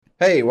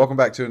Hey, welcome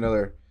back to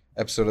another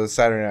episode of the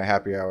Saturday Night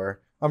Happy Hour.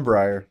 I'm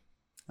Briar.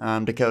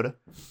 I'm Dakota.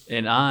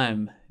 And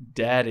I'm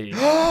Daddy.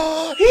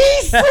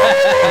 He said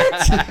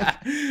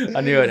it!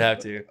 I knew I'd have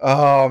to.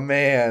 Oh,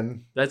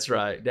 man. That's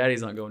right.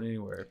 Daddy's not going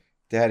anywhere.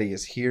 Daddy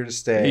is here to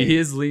stay. He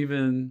is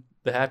leaving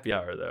the happy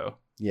hour, though.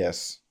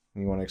 Yes.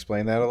 You want to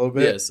explain that a little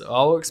bit? Yes.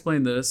 I'll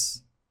explain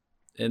this,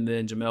 and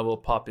then Jamel will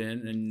pop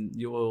in, and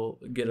you will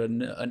get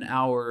an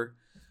hour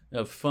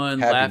of fun,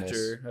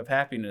 laughter, of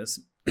happiness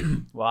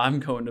while I'm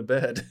going to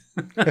bed.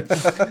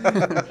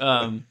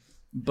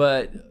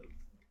 But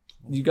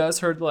you guys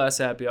heard the last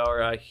happy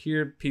hour. I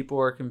hear people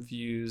are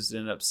confused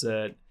and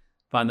upset.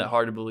 Find that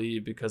hard to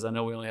believe because I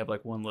know we only have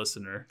like one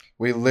listener.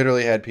 We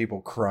literally had people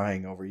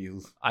crying over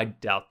you. I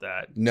doubt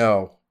that.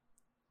 No.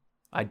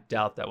 I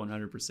doubt that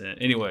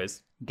 100%.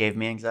 Anyways. Gave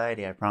me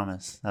anxiety, I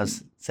promise. I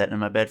was sitting in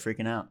my bed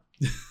freaking out.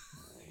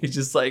 He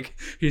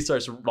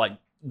starts like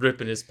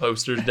ripping his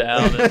posters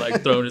down and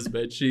like throwing his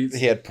bed sheets.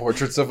 He had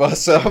portraits of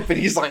us up and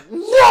he's like,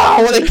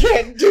 no, they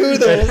can't do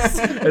this.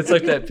 It's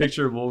like that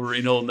picture of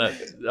Wolverine holding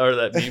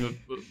that meme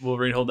of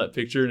Wolverine holding that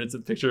picture, and it's a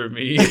picture of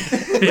me.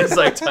 He's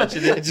like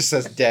touching it. It just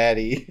says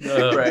daddy.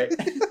 Right.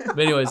 But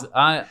anyways,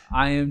 I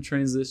am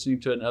transitioning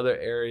to another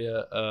area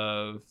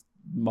of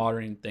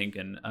modern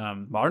thinking.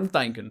 Modern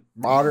thinking.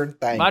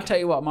 I tell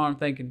you what, modern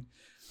thinking.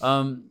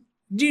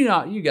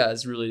 You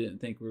guys really didn't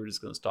think we were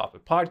just going to stop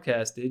at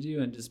podcast, did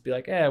you? And just be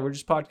like, we're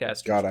just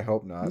podcasters. God, I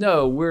hope not.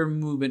 No, we're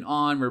moving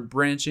on. We're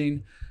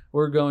branching.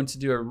 We're going to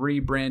do a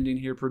rebranding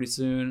here pretty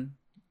soon.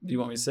 Do you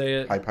want me to say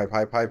it? Hype.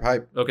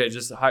 Okay,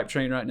 just a hype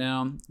train right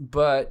now.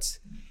 But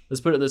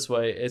let's put it this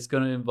way. It's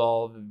going to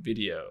involve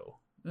video.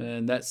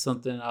 And that's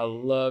something I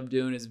love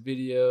doing is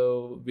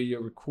video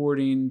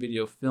recording,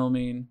 video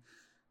filming.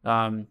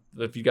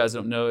 If you guys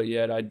don't know it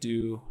yet, I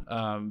do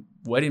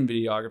wedding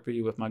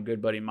videography with my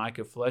good buddy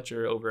Micah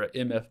Fletcher over at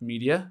MF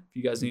Media. If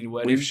you guys need a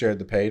wedding, We've shared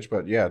the page,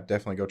 but yeah,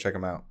 definitely go check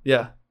them out.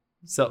 Yeah,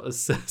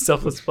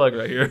 selfless plug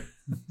right here.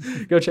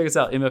 Go check us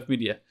out, MF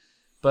Media.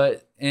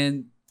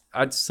 And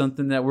it's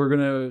something that we're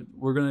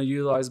gonna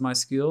utilize my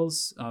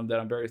skills that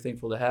I'm very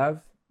thankful to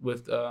have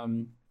with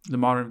the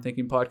Modern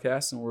Thinking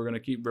Podcast, and we're going to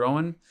keep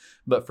growing.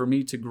 But for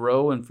me to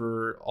grow and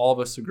for all of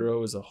us to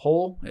grow as a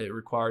whole, it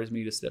requires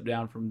me to step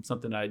down from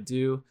something I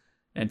do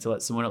and to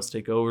let someone else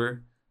take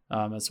over.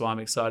 That's why I'm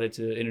excited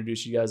to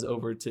introduce you guys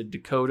over to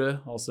Dakota,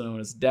 also known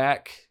as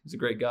Dak. He's a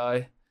great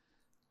guy.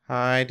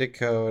 Hi,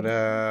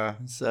 Dakota.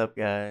 What's up,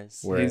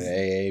 guys? We're in an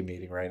AA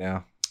meeting right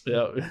now.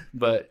 Yeah,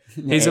 but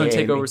he's going to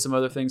take over some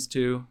other things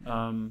too,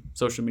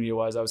 social media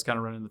wise. I was kind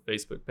of running the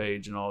Facebook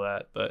page and all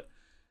that, but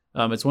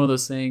it's one of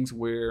those things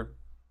where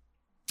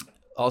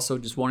also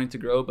just wanting to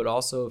grow, but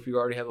also if you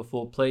already have a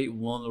full plate,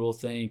 one little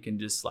thing can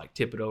just like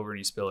tip it over and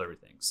you spill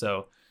everything.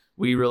 So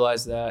we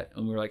realized that,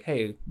 and we were like,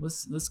 hey,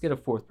 let's get a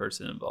fourth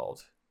person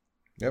involved.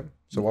 Yep.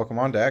 So welcome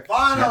on, Dak.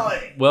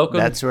 Finally. Welcome.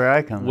 That's where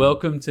I come in.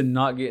 Welcome to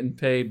not getting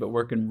paid, but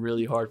working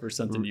really hard for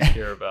something you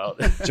care about.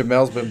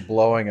 Jamel's been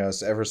blowing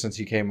us ever since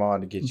he came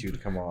on to get you to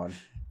come on.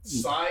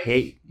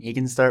 He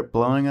can start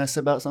blowing us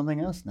about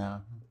something else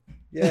now.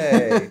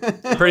 Yay.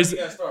 Praise. You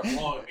gotta start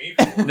blowing me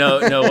for.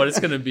 No. What it's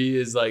gonna be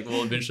is like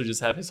we'll eventually just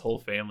have his whole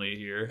family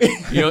here.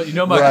 My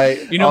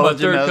Right. All my of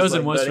third Jamel's cousin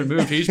like, once buddy.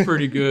 removed. He's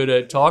pretty good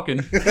at talking.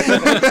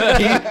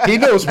 he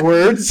knows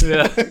words.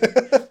 Yeah.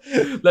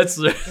 That's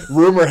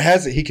Rumor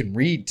has it he can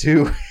read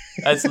too.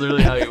 That's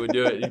literally how he would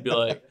do it. He'd be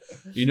like,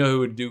 you know who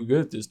would do good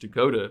with this?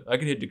 Dakota. I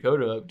can hit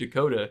Dakota up.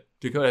 Dakota.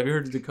 Have you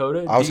heard of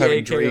Dakota? I was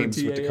having Dakota.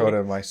 dreams with Dakota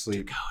in my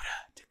sleep.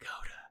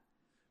 Dakota.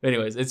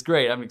 Anyways, it's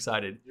great. I'm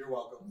excited. You're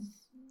welcome.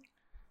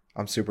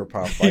 I'm super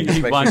pumped. Like, this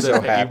He makes me winds so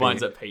up happy.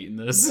 hating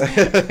this.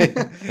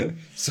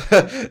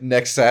 So,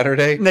 next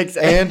Saturday, Next-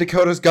 and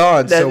Dakota's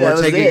gone. So That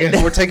was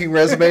it. we're taking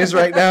resumes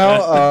right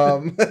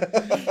now.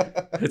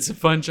 It's a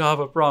fun job,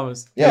 I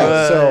promise.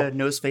 Yeah. So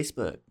knows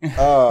Facebook.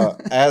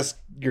 as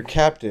your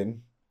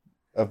captain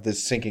of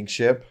this sinking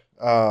ship,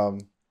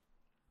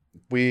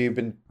 we've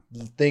been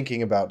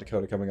thinking about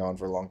Dakota coming on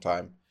for a long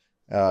time.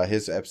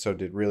 His episode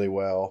did really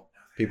well.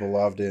 People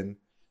loved him.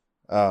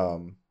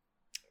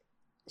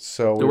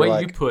 So The we were way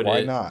like, you put why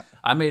it, not?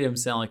 I made him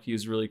sound like he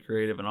was really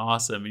creative and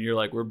awesome, and you're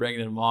like, we're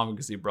bringing him on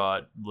because he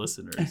brought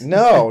listeners.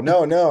 No.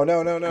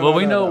 Well,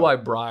 we know no. why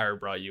Briar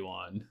brought you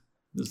on.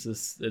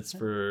 It's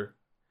for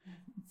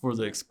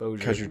the exposure.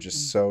 Because you're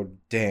just so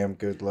damn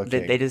good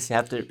looking. They just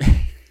have to.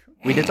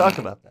 We did talk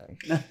about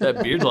that.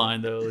 That beard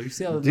line though. You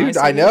see how Dude, nice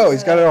I it know. is?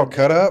 He's got it all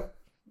cut up.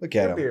 Look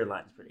at Your him. beard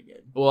line's pretty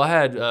good. Well, I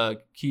had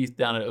Keith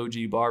down at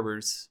OG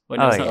Barbers. Wait,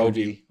 Oh, it's not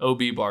yeah.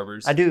 OB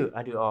Barbers. I do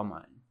all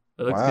mine.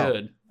 It looks Wow.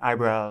 good.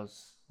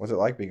 Eyebrows. What's it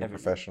like being a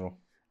Everything. professional?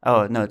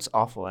 Oh no, it's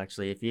awful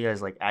actually. If you guys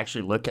like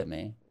actually look at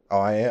me. Oh,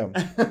 I am.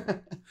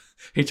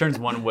 He turns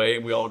one way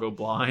and we all go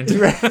blind.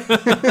 Right.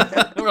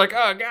 We're like,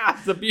 oh god,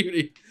 it's a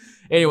beauty.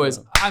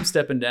 Anyways, I'm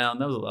stepping down.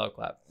 That was a loud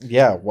clap.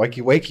 Yeah,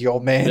 wakey,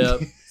 old man.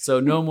 Yep.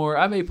 So no more.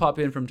 I may pop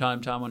in from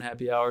time to time on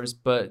happy hours,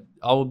 but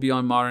I will be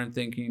on Modern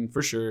Thinking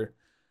for sure.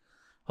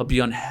 I'll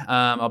be on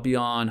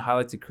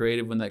Highlight the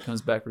Creative when that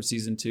comes back for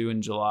season 2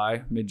 in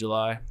July,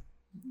 mid-July.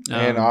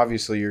 And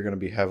obviously, you're going to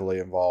be heavily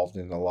involved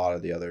in a lot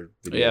of the other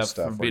video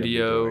stuff. for we're gonna be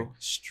video doing.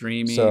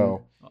 streaming.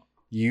 So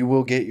you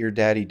will get your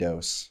daddy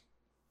dose.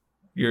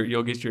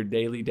 You'll get your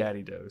daily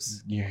daddy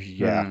dose. Yeah,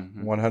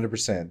 Mhm.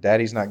 100%.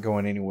 Daddy's not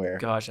going anywhere.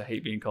 Gosh, I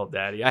hate being called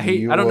daddy. I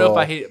You don't know if will-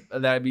 I hate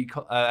that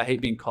I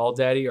hate being called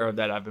daddy or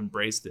that I've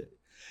embraced it.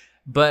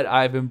 But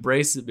I've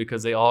embraced it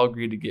because they all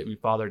agreed to get me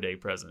Father Day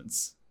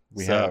presents.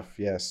 We So, have,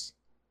 yes.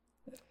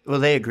 Well,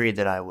 they agreed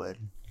that I would.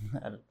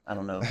 I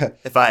don't know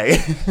if I.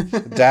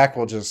 Dak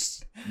will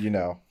just,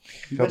 he'll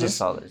But it's just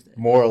Father's Day.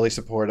 morally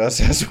support us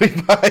as we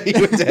buy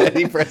you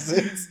daddy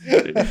presents.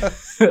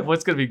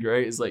 What's gonna be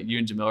great is like you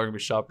and Jamel are gonna be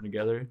shopping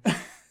together,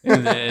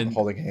 and then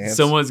Holding hands.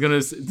 someone's gonna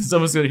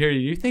hear you.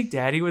 You think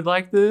Daddy would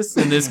like this?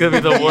 And it's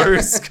gonna be the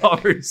worst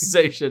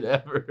conversation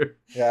ever.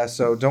 Yeah,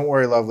 so don't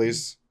worry,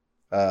 lovelies.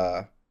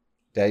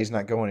 Daddy's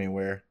not going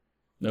anywhere.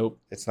 Nope.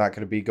 It's not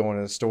going to be going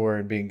to the store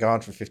and being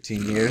gone for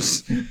 15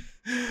 years.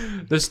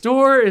 The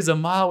store is a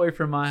mile away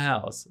from my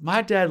house.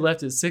 My dad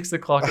left at 6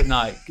 o'clock at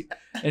night.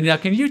 And now,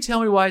 can you tell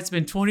me why it's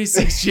been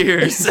 26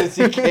 years Since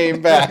he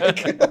came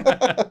back.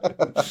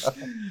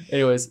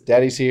 Anyways,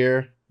 Daddy's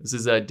here, this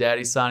is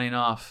Daddy signing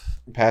off.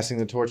 passing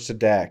the torch to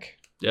Dak.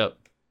 Yep.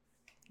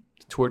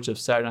 Torch of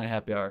Saturday Night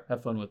Happy Hour.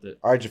 Have fun with it.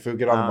 All right, Jafu,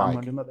 get on the I'm mic.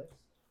 gonna do my best.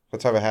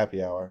 Let's have a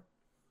happy hour.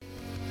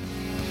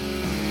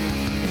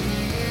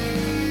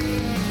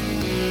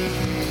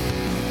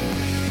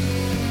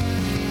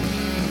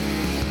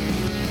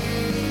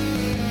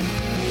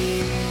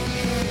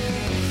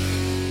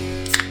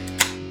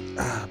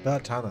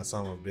 About time that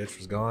son of a bitch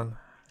was gone.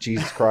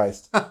 Jesus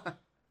Christ.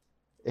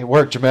 It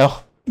worked,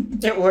 Jamel.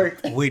 It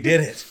worked. We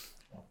did it.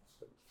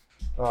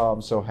 Oh,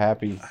 I'm so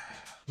happy.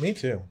 Me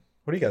too.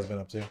 What have you guys been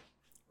up to?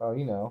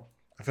 Oh,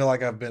 I feel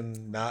like I've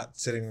been not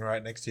sitting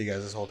right next to you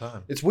guys this whole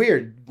time. It's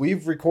weird. We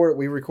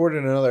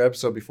recorded another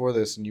episode before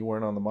this and you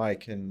weren't on the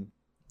mic, and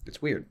it's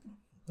weird.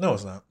 No,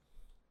 it's not.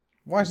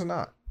 Why is it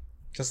not?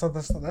 That's not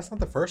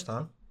the first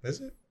time,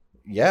 is it?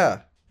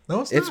 Yeah.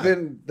 No, it's It's not.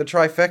 been the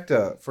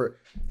trifecta for...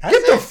 Has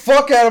Get the it?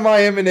 fuck out of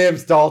my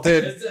M&M's,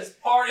 Dalton. this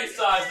party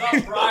size,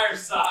 not Briar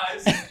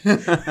size.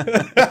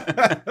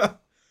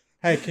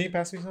 Hey, can you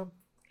pass me some?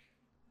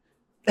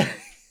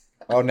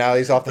 Oh, now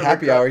he's off the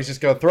happy hour. He's just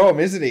going to throw him,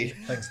 isn't he?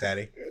 Thanks,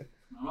 Daddy.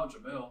 I'm not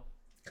Jamil.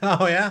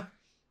 Oh yeah.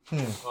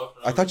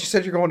 I thought you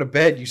said you're going to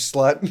bed, you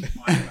slut.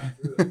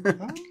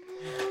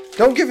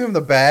 Don't give him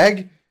the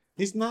bag.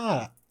 He's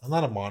not. I'm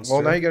not a monster.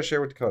 Well, now you got to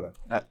share with Dakota.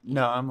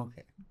 No, I'm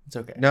okay. It's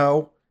okay.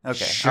 No.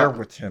 Okay. Share I'll-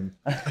 with him.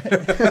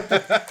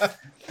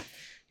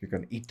 You're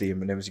going to eat the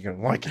M&M's. You're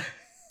going to like it.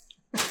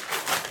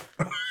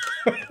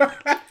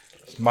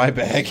 It's my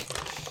bag.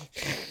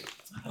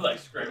 I like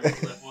scrambled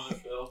lip on it,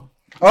 Phil.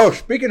 Oh,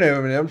 speaking of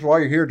M&M's, while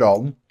you're here,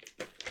 Dalton,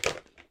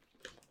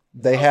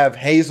 they have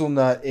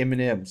hazelnut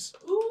M&M's.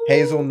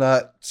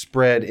 Hazelnut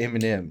spread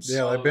M&M's.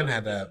 Yeah, they've been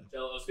had that.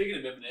 Speaking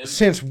of M&M's,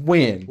 Since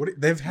when?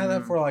 They've had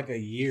that for like a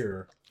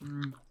year,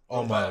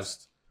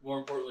 almost. more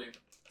importantly,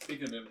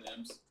 speaking of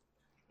M&M's,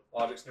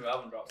 Logic's new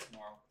album drops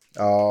tomorrow.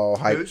 Oh,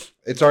 hype. Who's?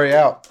 It's already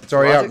out. It's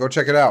already out. Logic? Go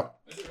check it out.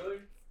 Is it really?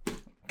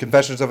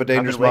 Confessions of a I've been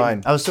Dangerous waiting.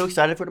 Mind. I was so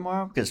excited for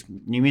tomorrow because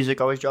new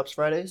music always drops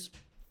Fridays,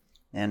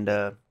 and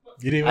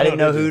You didn't I didn't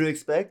know did who you? to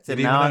expect, You and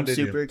didn't now even know, I'm did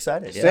you? super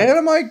excited. Yeah. Stand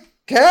on my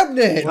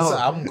cabinet. What's the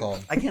album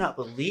called? I cannot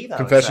believe how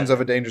Confessions excited.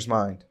 of a Dangerous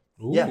Mind.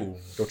 Ooh. Yeah.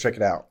 Go check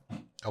it out.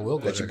 I will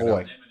go That's your check it boy.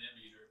 out. M&M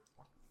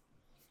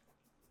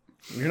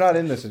eater. You're not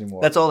in this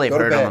anymore. That's all they've Go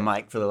to heard on bed. the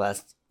mic for the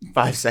last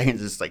 5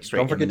 seconds. Is like straight.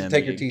 Don't forget to M&M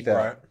take your eating. teeth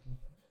out.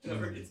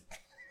 Right.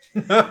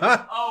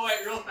 Oh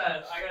wait, real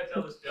fast! I gotta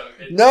tell this joke.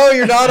 No,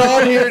 you're not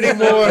on here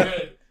anymore.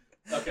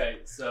 Okay,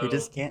 so He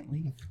just can't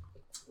leave.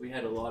 we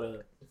had a lot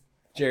of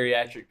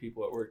geriatric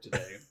people at work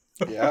today,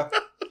 Yeah.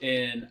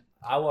 and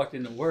I walked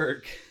into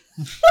work.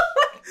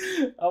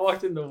 I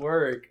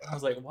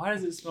was like, "Why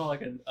does it smell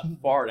like a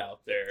fart out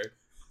there?"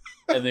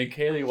 And then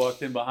Kaylee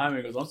walked in behind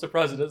me and goes, "I'm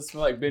surprised it doesn't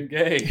smell like Ben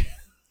Gay."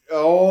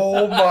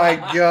 Oh my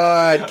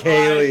God,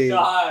 Kaylee. I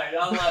died.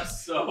 I laughed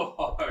so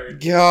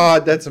hard.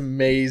 God, that's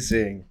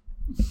amazing.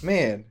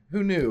 Man,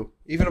 who knew?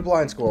 Even a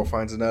blind squirrel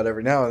finds a nut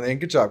every now and then.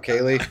 Good job,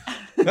 Kaylee.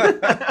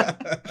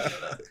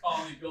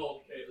 Call me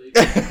gold,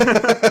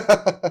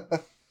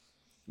 Kaylee.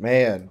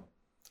 Man,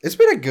 it's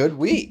been a good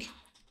week.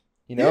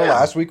 Yeah.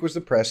 Last week was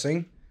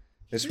depressing.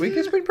 This week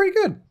it's been pretty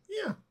good.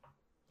 Yeah,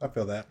 I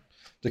feel that.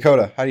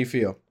 Dakota, how do you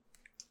feel?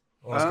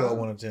 On a scale of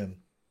 1 to 10.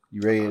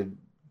 You ready to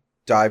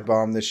dive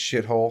bomb this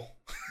shithole?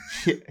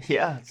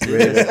 Yeah. You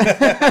ready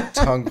to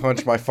tongue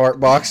punch my fart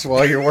box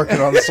while you're working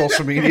on the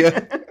social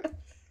media?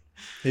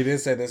 He did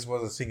say this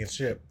was a sinking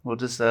ship. We'll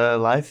just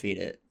live feed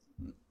it.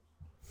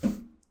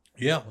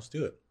 Yeah, let's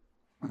do it.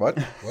 What?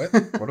 What?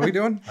 What are we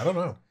doing? I don't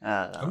know.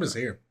 I'm I'm just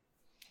here.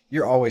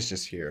 You're always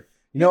just here.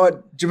 You know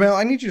what, Jamel?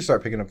 I need you to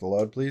start picking up the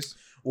load, please.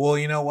 Well,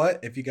 you know what?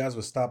 If you guys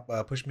would stop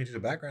pushing me to the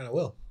background, I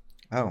will.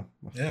 Oh.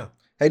 Yeah.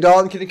 Hey,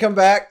 Dalton, can you come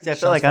back? See, I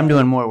feel like I'm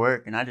doing more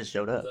work, and I just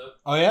showed up.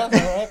 Oh, yeah? All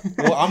right.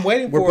 Well, I'm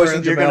waiting We're for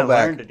pushing You're Jamel gonna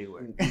back. learn to do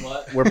work.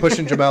 What? We're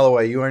pushing Jamel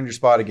away. You earned your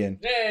spot again.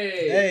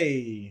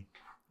 Hey.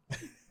 Hey.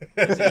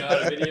 Does he know how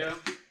to video?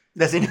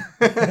 Does he?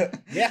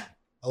 Yeah.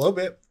 A little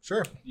bit,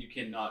 sure. You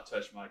cannot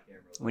touch my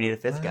camera. We need a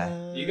fifth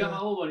guy. You got my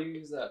old one. You can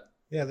use that.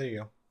 Yeah, there you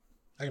go.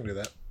 I can do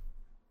that.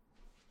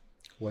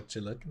 What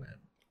you looking at?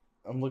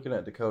 I'm looking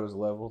at Dakota's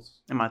levels.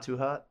 Am I too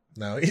hot?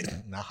 No,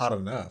 not hot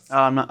enough. Oh,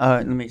 I'm not.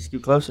 Let me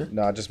scoot closer.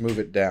 No, just move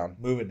it down.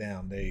 Move it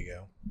down. There you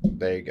go.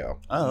 There you go.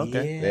 Oh,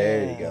 okay. Yeah.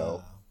 There you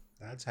go.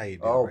 That's how you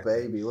do Oh, it. Right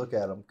there. baby, look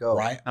at him go.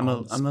 Right. I'm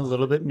on a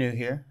little bit new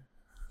here.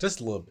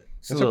 Just a little bit.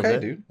 Just a It's little okay,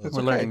 bit. dude. It's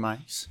We're okay. learning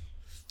mics.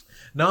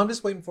 No, I'm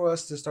just waiting for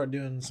us to start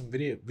doing some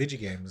video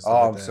games. and stuff Oh,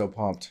 like I'm that. so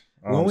pumped.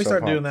 Oh, When I'm we so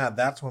start pumped. doing that,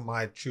 that's when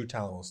my true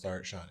talent will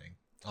start shining.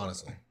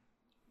 Honestly.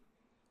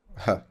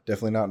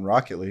 Definitely not in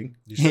Rocket League.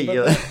 You sure about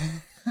Yeah.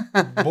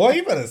 that? Boy,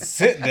 you better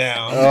sit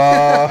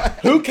down.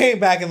 Who came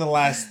back in the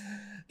last,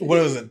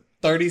 what was it,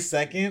 30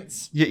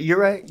 seconds? You're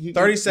right. You,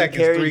 30 you seconds,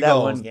 carried 3 that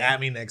one goals. game. At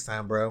me next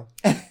time, bro.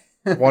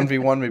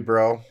 1v1 me,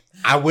 bro.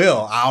 I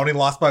will. I only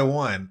lost by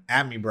 1.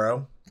 At me,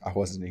 bro. I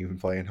wasn't even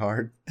playing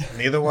hard.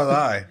 Neither was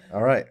I.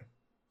 All right.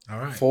 All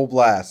right. Full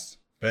blast.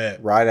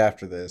 Bet. Right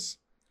after this.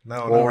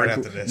 No, We'll not right rec-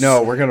 after this.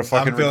 No, we're going to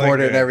fucking feeling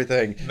record it and good.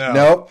 everything. No.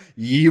 Nope.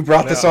 You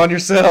brought this No. on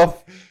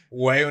yourself.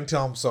 Wait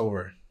until I'm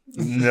sober.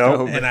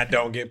 Nope. And I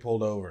don't get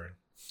pulled over.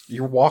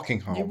 You're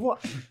walking home. You wa-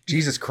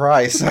 Jesus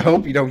Christ. I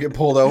hope you don't get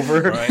pulled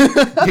over.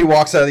 Right. He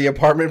walks out of the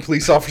apartment,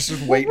 police officers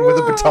waiting with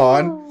a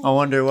baton. I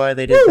wonder why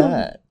they did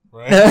that.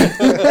 Right?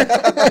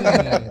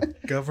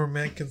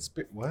 Government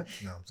conspiracy. What?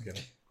 No, I'm just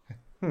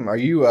kidding. Are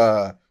you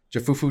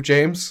Jafufu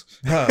James?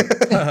 No.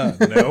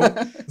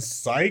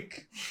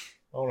 Psych.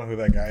 I don't know who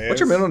that guy is. What's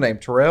your middle name?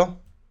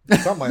 Terrell?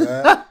 Something like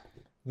that.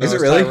 No, Is it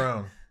it's really?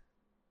 Tyrone.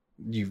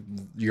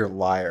 You're a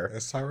liar.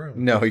 It's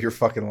Tyrone. No, you're a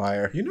fucking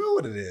liar. You know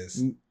what it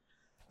is.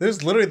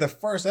 There's literally the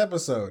first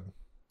episode.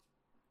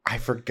 I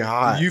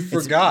forgot. You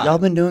forgot. Y'all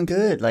been doing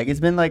good. Like, it's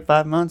been like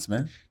 5 months,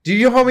 man. Do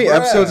you know how many Bruh.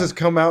 episodes has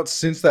come out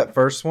since that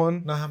first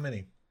one? Know how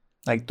many?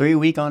 Like 3 a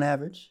week on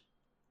average.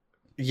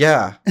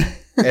 Yeah.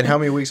 And how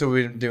many weeks have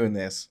we been doing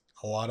this?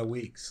 A lot of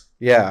weeks.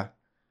 Yeah.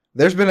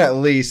 There's been at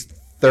least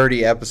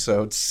 30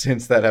 episodes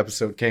since that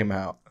episode came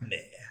out. Nah.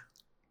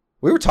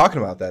 We were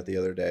talking about that the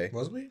other day.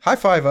 Was we? High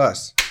five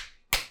us.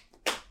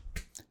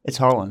 It's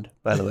Harland,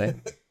 by the way.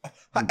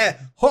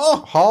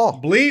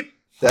 Hall. Bleep.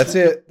 That's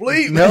it.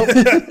 Bleep. Nope.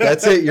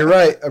 That's it. You're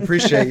right.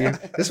 Appreciate you.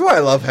 This is why I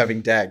love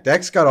having Dak.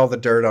 Dak's got all the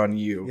dirt on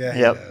you. Yeah,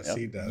 Yep. he does. Yep.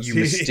 He does. You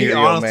He Mysterio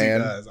honestly man.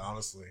 does,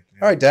 honestly.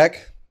 All right,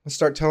 Dak. Let's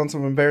start telling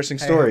some embarrassing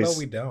Hey, stories No,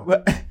 we don't.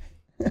 What?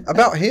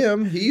 about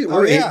him.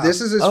 yeah.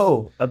 This is his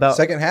about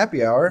second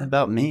happy hour.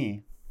 about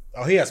me.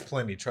 Oh, he has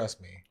plenty.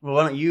 Trust me. Well,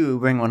 why don't you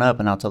bring one up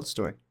and I'll tell the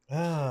story.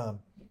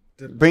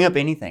 Bring up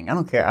anything. I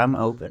don't care. I'm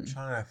open. I'm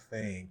trying to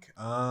think.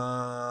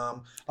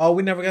 Oh,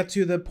 we never got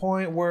to the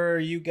point where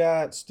you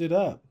got stood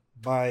up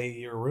by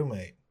your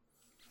roommate,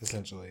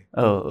 essentially.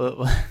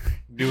 Oh,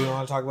 Do we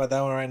want to talk about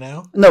that one right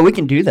now? no, we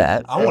can do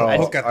that. I want Oh,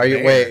 to look at the are you?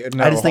 bear. Wait,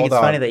 no. I just think hold it's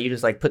on. funny that you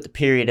just like put the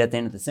period at the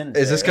end of the sentence.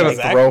 Is this there. gonna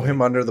Exactly. throw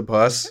him under the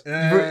bus?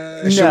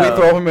 Uh, Should we No.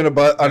 throw him in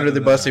a under the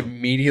No, bus no.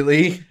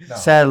 immediately? no.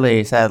 Sadly,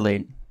 It's not, not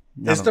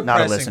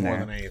a depressing more listener.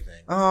 than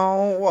anything.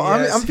 Oh, well,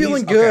 Yes, I'm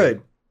feeling he's- good.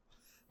 okay.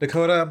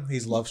 Dakota,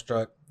 he's love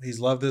struck. He's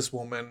loved this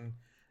woman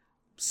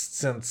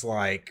since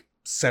like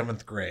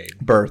 7th grade.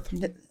 Birth.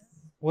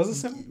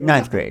 Was it 7th?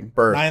 Ninth grade.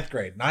 Birth. 9th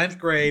grade. 9th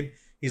grade.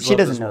 He's She loved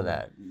doesn't this know woman.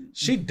 that.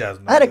 She does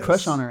know I had a this.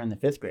 crush on her in the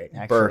 5th grade.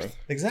 Actually, Birth.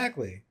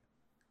 Exactly.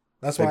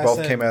 That's They why both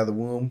I said, came out of the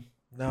womb.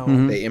 No.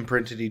 Mhm. They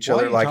imprinted each Why are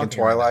other you like in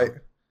talking right Twilight.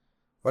 now?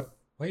 What?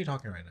 Why are you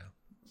talking right now?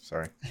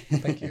 Sorry.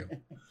 Thank you.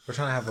 We're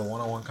trying to have a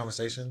one-on-one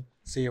conversation.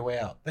 See your way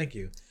out. Thank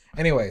you.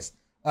 Anyways,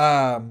 it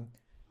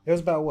was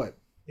about what?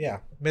 Yeah,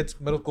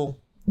 medical.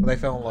 When they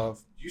fell in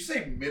love. Did you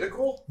say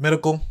medical?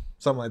 Medical,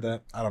 something like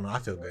that. I don't know. I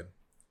feel good.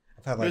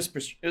 I've had like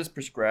it was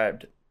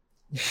prescribed.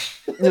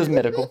 It was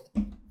medical.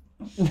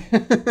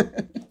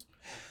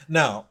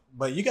 no,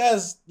 but you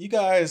guys,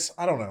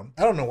 I don't know.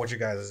 I don't know what your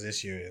guys'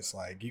 issue is.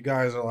 Like you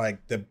guys are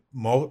like the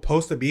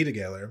supposed to be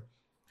together.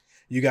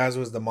 You guys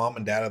was the mom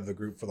and dad of the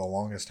group for the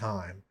longest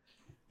time.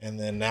 And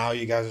then now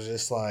you guys are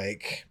just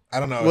like, I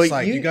don't know. Well, It's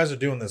like you- you guys are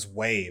doing this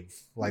wave,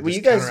 like Well, this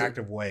you guys-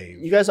 counteractive wave.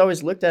 You guys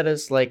always looked at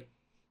us like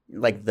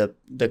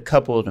the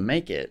couple to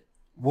make it.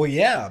 Well,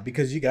 yeah,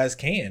 because you guys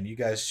can. You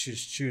guys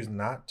choose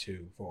not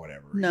to for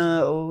whatever reason.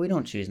 No, we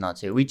don't choose not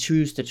to. We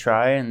choose to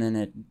try, and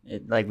then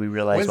it like we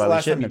realize When's why the we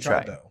last time shouldn't you have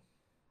tried, tried. though?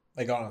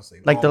 Like,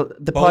 honestly. Like all-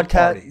 the both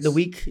podcast,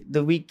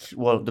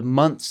 parties. the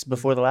months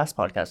before the last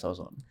podcast I was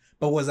on,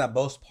 But was that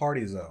both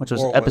parties, though? which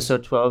was Or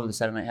episode 12 of the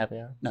Saturday Night Happy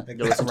Hour. No, go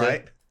listen to it.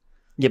 right?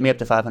 Get me up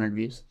to 500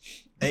 views.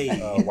 Hey.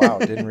 Oh, wow.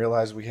 Didn't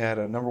realize we had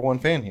a number one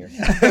fan here.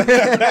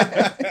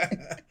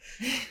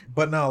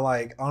 But no,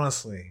 like,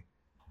 honestly,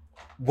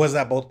 was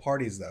that both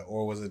parties, though?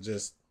 Or was it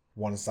just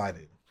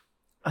one-sided?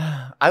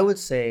 I would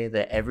say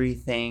that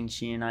everything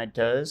she and I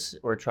does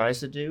or tries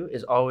to do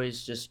is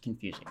always just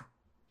confusing.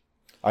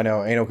 I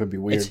know. Anal could be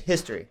weird. It's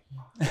history.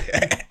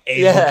 Anal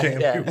Yeah,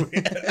 can be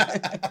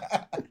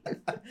weird.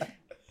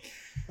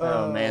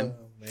 Oh, man.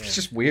 It's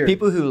just weird.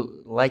 People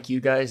who like you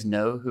guys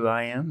know who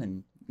I am,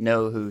 and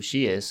know who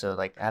she is, so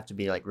like I have to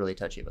be like really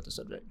touchy about the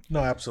subject. No,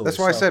 absolutely. That's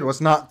why I said let's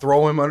not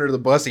throw him under the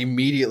bus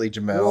immediately,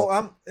 Jamel.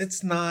 Well,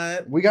 it's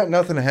not. We got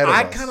nothing ahead of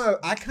I us.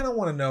 kind of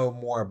want to know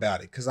more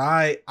about it because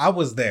I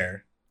was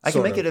there. I can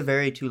sort make of. it a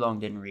very too long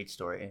didn't read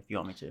story if you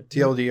want me to.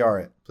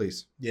 TLDR it,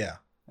 please. Yeah.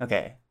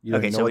 Okay. You don't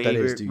Okay, know so what that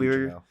is, do we you, were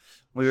Jamel?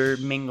 we were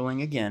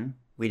mingling again.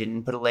 We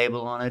didn't put a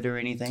label on it or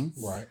anything.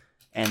 Right.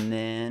 And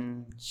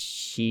then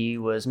she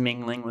was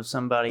mingling with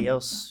somebody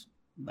else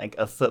like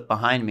a foot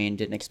behind me and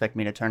didn't expect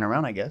me to turn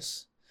around, I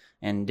guess,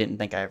 and didn't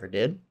think I ever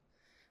did.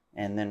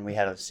 And then we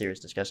had a serious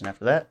discussion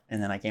after that.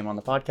 And then I came on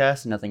the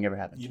podcast and nothing ever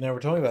happened. You never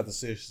told me about the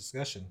serious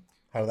discussion.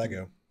 How did that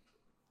go?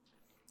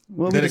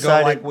 Well, Did we it go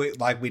decided,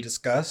 like we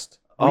discussed?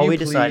 all Will we you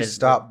please decided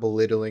stop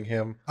belittling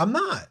him. I'm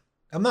not.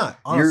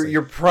 Honestly.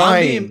 You're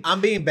prying.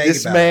 I'm being vague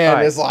This about man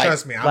Alright, is like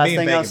Trust me. I'm last being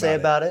thing vague I'll say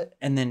about about it,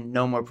 and then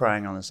no more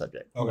prying on the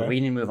subject. Okay. We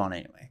need to move on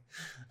anyway.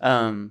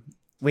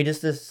 We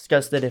just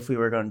discussed that if we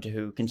were going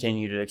to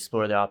continue to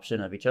explore the option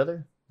of each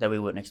other, that we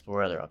wouldn't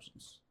explore other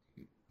options.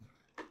 it.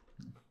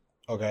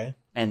 Okay.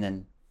 And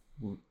then,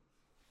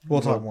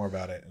 We'll talk more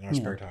about it in our Yeah.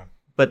 spare time.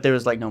 but there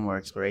was like no more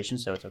exploration,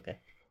 so it's okay.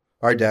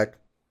 All right, Dak.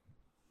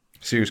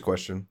 Serious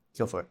question.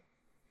 Go for it.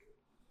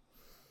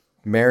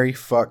 Marry,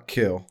 fuck,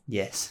 kill.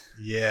 Yes.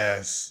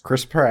 Yes.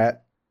 Chris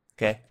Pratt,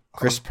 Okay.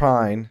 Chris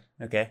Pine,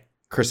 Okay.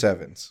 Chris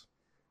Evans.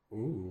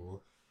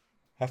 Ooh.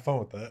 Have fun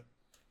with that.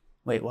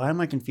 Wait, why am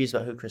I confused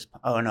about who Chris?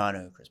 Oh no, I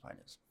know who Chris Pine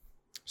is.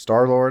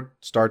 Star-Lord,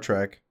 Star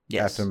Trek,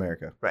 Yes. Captain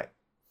America. Right.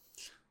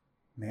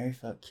 Marry,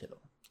 fuck,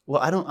 kill.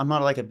 Well, I'm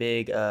not like a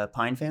big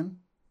Pine fan,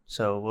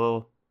 so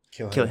we'll.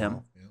 Kill him.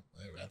 off.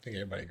 Yeah, I think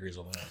everybody agrees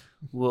on that.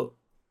 Well,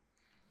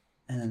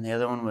 and then the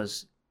other one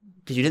was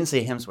because you didn't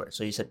say Hemsworth,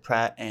 so you said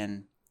Pratt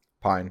and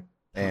Pine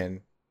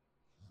and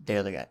the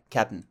other guy,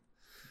 Captain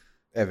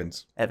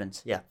Evans.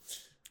 Evans. Yeah,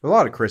 A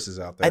lot of Chris's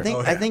out there. I think.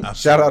 I think.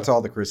 Shout out to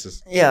all the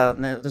Chris's. Yeah,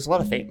 no, there's a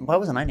lot of fate. Why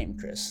wasn't I named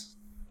Chris?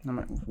 We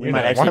You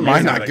might know, actually Why am I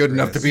make- not like good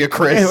enough to Chris. be a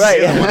Chris? Yeah,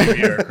 right. You don't want to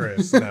be a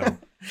Chris.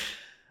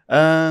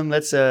 No.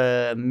 Let's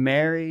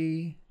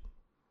marry.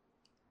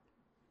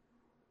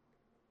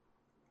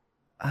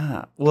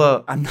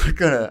 Well, I'm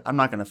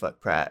not gonna fuck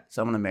Pratt,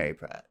 so I'm gonna marry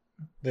Pratt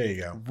There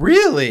you go.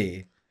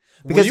 Really?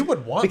 Because- Well, you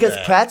would want because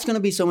that. Pratt's gonna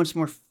be so much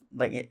more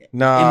like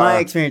Nah. in my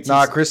experience.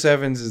 Nah, he's- Chris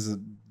Evans is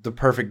the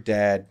perfect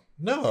dad.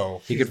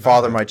 No. He he's could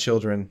father not. my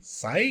children.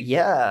 Psych?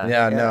 Yeah.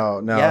 Yeah,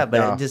 no, Yeah, but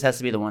no. it just has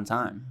to be the one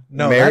time.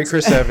 No. Marry that's-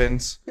 Chris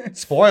Evans.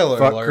 Spoiler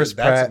Fuck alert. Chris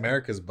That's Pratt.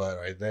 America's butt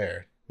right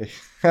there.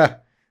 Right?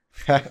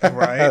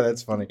 Right?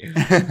 That's funny.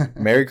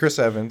 Marry Chris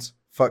Evans.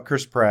 Fuck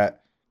Chris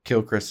Pratt.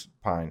 Kill Chris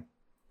Pine.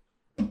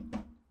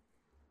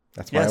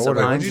 That's my Yeah, so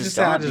order. Pine's What did you just just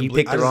say? I gone. just, You ble-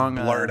 picked I the just wrong,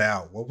 blurred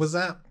out. What was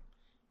that?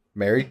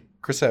 Marry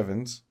Chris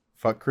Evans.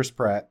 Fuck Chris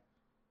Pratt.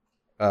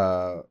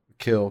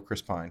 Kill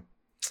Chris Pine.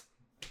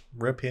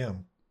 Rip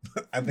him.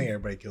 I think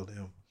everybody killed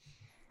him.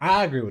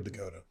 I agree with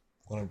Dakota.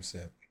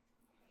 100%.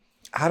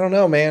 I don't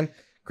know, man.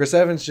 Chris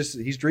Evans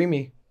he's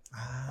dreamy.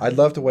 I'd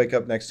love to wake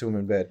up next to him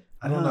in bed.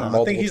 I don't know. I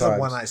Multiple think he's times. a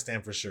one night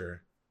stand for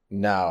sure.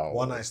 No.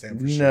 One night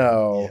stand for sure.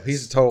 No. Yes.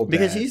 He's a total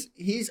Because dad.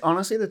 he's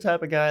honestly the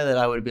type of guy that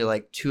I would be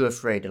like too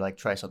afraid to like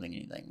try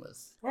anything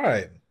with. All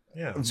right.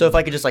 Yeah. So if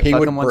I could just like He fuck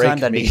would him one break time,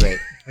 that'd me. be great.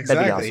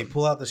 Exactly. awesome. You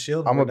pull out the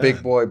shield. I'm and a we're big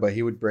done. boy, but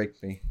he would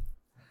break me.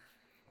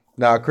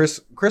 No, Chris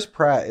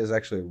Pratt is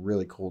actually a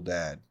really cool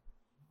dad.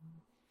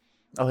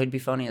 Oh, he'd be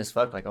funny as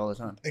fuck like all the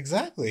time.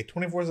 Exactly.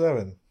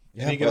 24/7.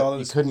 Yeah, And you get but all the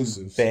you couldn't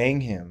exclusives.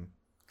 bang him.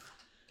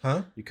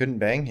 Huh? You couldn't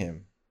bang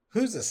him.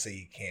 Who's to say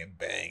you can't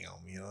bang him?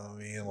 You know what I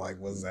mean? Like,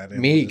 what's that?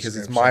 In Me, the because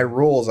it's description? my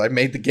rules. I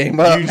made the game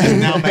up. You just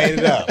now made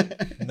it up.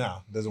 No,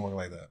 it doesn't work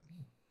like that.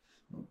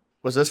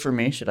 Was this for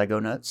me? Should I go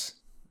nuts?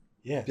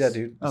 Yes. Yeah,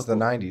 dude. It's Oh, the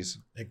cool. 90s.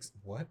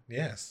 What?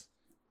 Yes.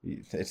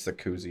 It's the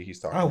koozie he's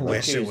talking I about.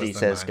 wish it was He the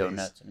says go 90s.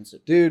 nuts. And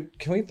it's- Dude,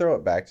 can we throw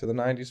it back to the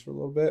 90s for a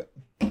little bit?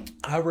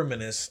 I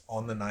reminisce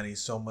on the 90s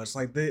so much.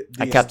 Like the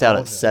I capped out at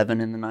nostalgia. 7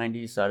 in the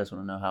 90s, so I just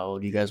want to know how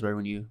old you guys were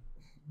when you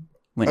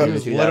went He He into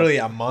was 2000. literally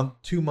a month,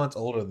 2 months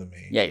older than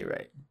me. Yeah, you're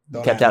right. You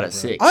Don't capped at out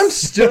me, at bro. 6. I'm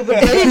still the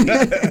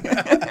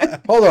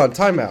baby. Hold on,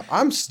 time out.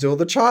 I'm still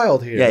the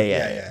child here. Yeah,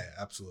 Yeah,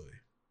 absolutely.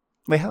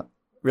 Wait, how?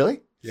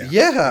 Really?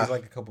 Yeah. He's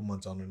like a couple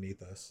months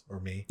underneath us, or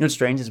me. You know what's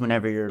strange is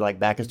whenever your like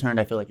back is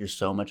turned, I feel like you're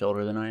so much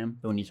older than I am.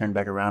 But when you turn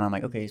back around, I'm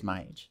like, okay, he's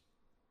my age.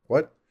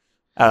 What?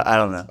 I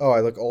don't know. Oh, I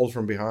look old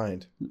from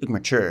behind. You look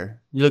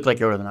mature. You look like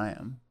you're older than I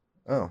am.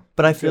 Oh.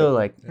 But I feel Good.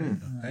 like Yeah.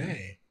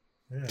 Hey.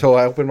 Yeah. Till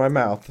I open my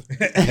mouth.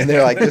 And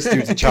they're like, this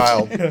dude's a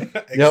child.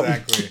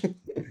 Exactly.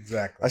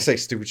 Exactly. I say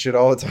stupid shit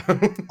all the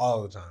time.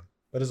 all the time.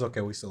 But it's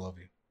okay. We still love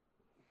you.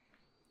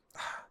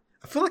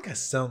 I feel like I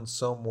sound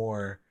so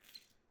more.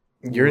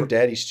 You're in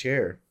daddy's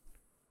chair.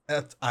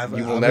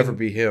 You will never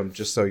be him,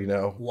 just so you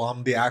know. Well,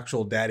 I'm the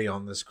actual daddy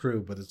on this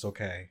crew, but it's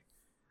okay.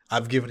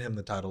 I've given him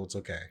the title. It's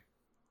okay.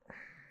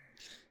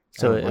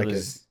 so. I It don't like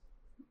was.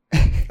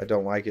 I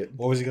don't like it.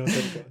 What was he gonna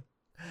say?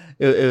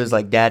 It was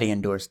like daddy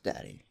endorsed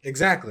daddy.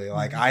 Exactly.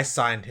 Like I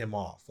signed him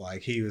off.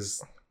 Like he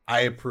was.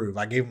 I approve.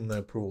 I gave him the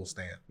approval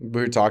stamp.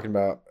 We were talking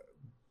about,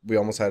 we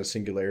almost had a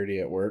singularity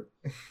at work.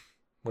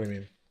 What do you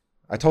mean?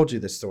 I told you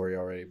this story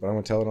already, but I'm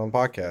gonna tell it on the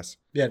podcast.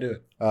 Yeah, do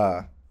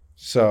it.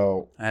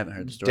 So I haven't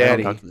heard the story. I don't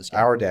Daddy, talk to this guy.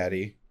 our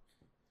daddy,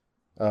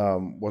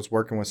 was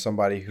working with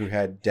somebody who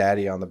had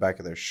Daddy on the back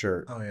of their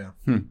shirt, Oh yeah.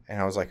 and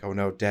I was like, "Oh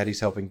no, Daddy's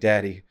helping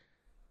Daddy."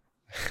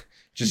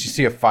 Just you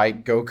see a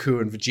fight,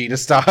 Goku and Vegeta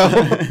style.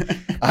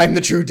 I'm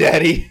the true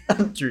Daddy.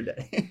 True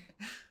Daddy.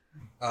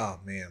 Oh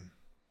man.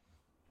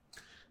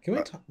 Can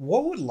we talk,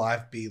 what would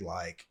life be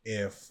like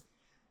if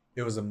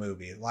it was a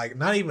movie? Like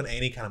not even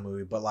any kind of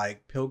movie, but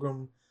like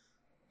Pilgrim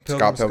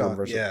Scott Pilgrim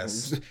versus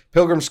yes.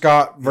 Pilgrim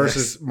Scott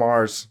versus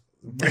Mars.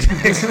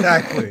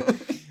 Exactly.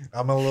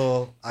 I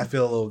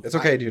feel a little It's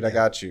okay, dude. I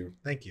got you.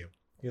 Thank you.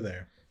 You're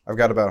there. I've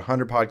got about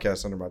 100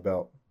 podcasts under my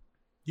belt.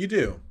 You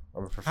do.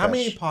 I'm a How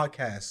many professional.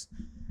 podcasts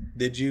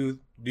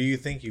do you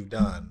think you've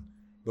done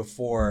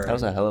before? That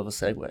was a hell of a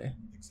segue.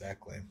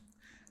 Exactly.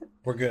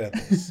 We're good at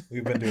this.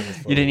 We've been doing this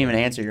for You didn't a even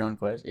while. answer your own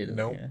question.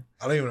 Nope. Yeah.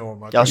 I don't even know what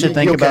my Y'all should You-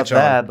 think you'll about catch on.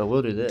 that, but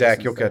we'll do this.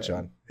 Dak, you'll instead. catch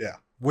on. Yeah.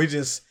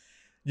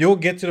 You'll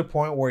get to the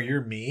point where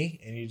you're me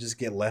and you just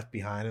get left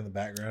behind in the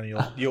background.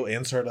 You'll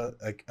insert a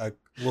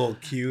little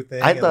cue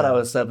thing. I and thought I then-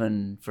 was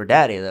subbing for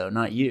Daddy though,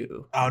 not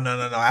you. Oh no.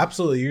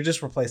 Absolutely. You're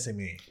just replacing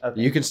me.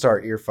 You can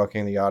start ear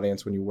fucking the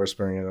audience when you're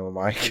whispering into the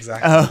mic.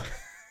 Exactly.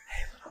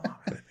 Oh,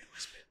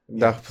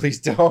 No, please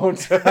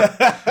don't.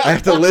 I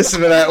have to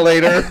listen to that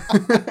later.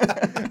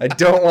 I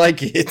don't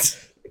like it.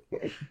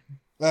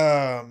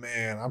 Oh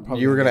man. I'm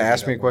probably You were going to gonna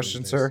ask do me a that one of these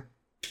question, days. sir?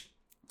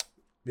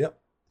 Yep.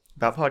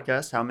 about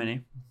podcasts, how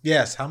many?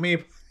 Yes. How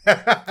many?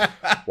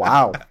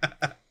 Wow.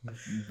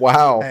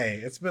 Wow.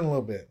 Hey, it's been a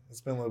little bit. It's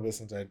been a little bit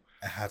since I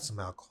had some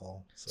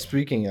alcohol. So.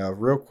 Speaking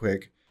of, real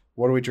quick,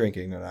 what are we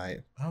drinking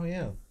tonight? Oh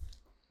yeah.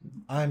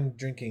 I'm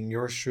drinking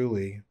yours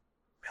truly,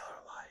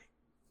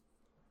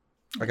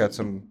 I got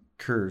some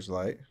Coors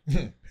Light.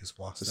 Miller Lite. Piss It's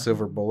a Watson.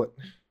 silver bullet.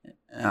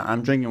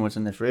 I'm drinking what's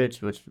in the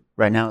fridge, which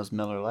right now is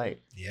Miller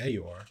Lite. Yeah,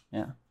 you are.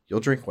 You'll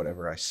drink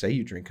whatever I say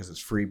you drink because it's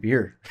free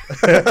beer.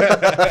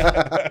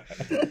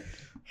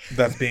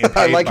 That's being paid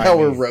I like by how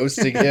me. we're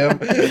roasting him.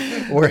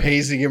 We're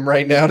hazing him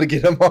right now to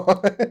get him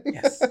on.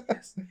 Yes.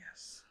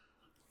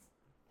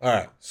 All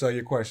right. So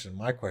your question,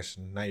 my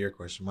question, not your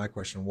question. My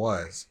question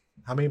was,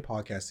 how many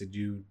podcasts did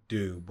you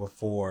do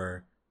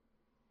before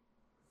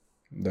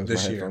Those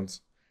This my year.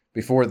 headphones.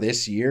 Before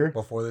this year?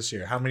 this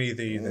year? How many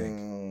do you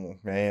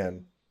think?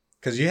 Man.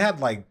 Because you had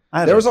like,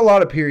 There was a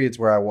lot of periods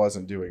where I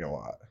wasn't doing a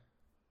lot.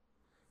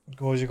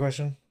 what was your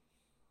question?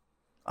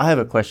 I have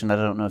a question that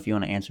I don't know if you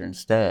want to answer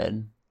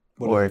instead,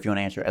 What or is if you want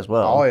to answer as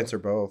well. I'll answer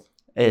both.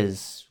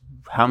 Is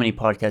how many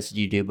podcasts did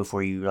you do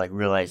before you like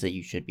realized that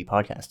you should be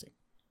podcasting?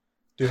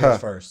 Do Huh.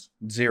 his first.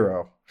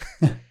 0.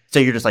 So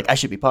you're just like, I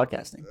should be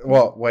podcasting.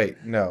 Well,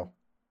 wait, no.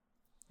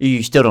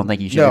 You still don't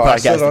think you should No, be podcasting? I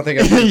still don't think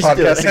I should be You still-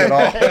 podcasting at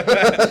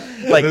all.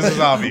 Like, This is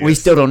obvious. we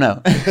still don't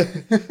know.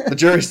 The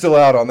jury's still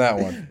out on that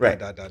one. Right.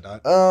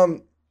 Dot.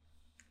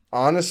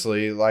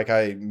 Honestly, like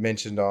I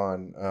mentioned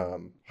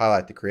on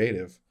Highlight the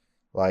Creative,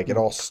 like it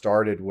all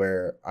started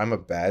where I'm a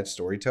bad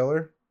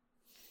storyteller.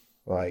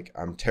 Like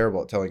I'm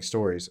terrible at telling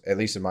stories, at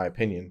least in my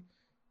opinion.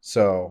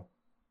 So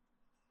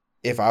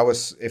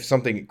if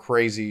something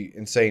crazy,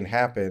 insane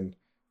happened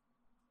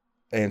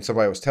and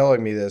somebody was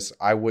telling me this,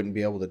 I wouldn't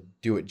be able to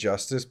do it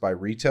justice by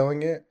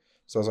retelling it.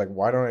 So I was like,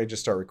 why don't I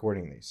just start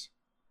recording these?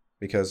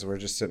 Because we're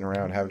just sitting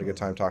around having a good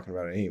time talking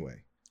about it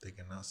anyway.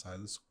 Thinking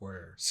outside the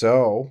square.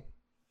 So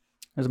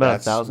There's about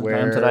that's 1,000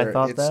 times that I where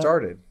thought it that.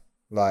 started.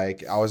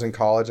 Like I was in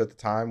college at the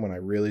time when I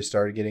really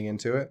started getting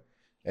into it,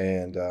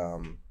 and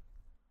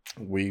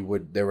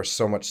there was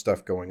so much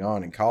stuff going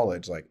on in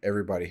college. Like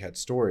everybody had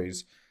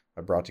stories.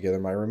 I brought together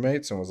my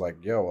roommates and was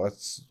like, "Yo,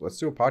 let's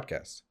do a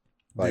podcast.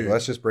 Like Dude.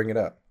 let's just bring it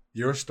up."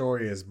 Your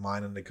story is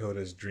mine and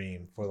Dakota's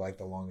dream for like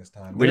the longest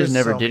time. We just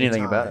There's never so did many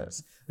anything about it.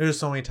 times- There's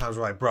so many times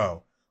we're like,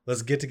 bro,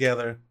 let's get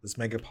together, let's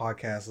make a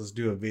podcast, let's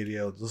do a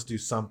video, let's do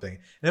something.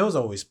 And it was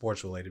always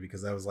sports related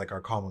because that was like our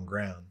common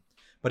ground.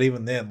 But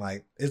even then,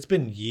 like it's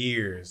been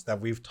years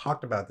that we've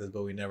talked about this,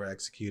 but we never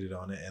executed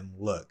on it. And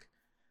look,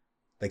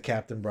 the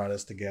captain brought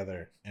us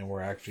together, and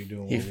we're actually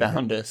doing. He what we-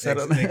 found us.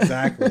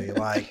 Exactly.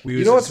 Like we You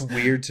was know what's just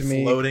weird to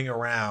me? floating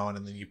around,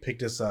 and then you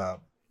picked us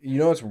up. You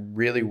know what's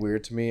really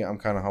weird to me? I'm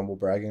kind of humble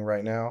bragging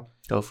right now.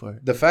 Go for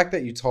it. The fact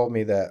that you told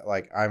me that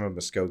like I'm a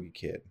Muskogee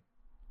kid,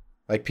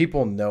 like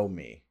people know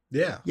me.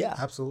 Yeah. Yeah.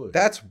 Absolutely.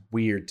 That's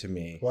weird to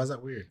me. Why is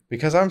that weird?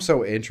 Because I'm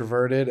so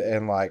introverted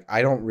and like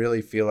I don't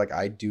really feel like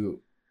I do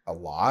a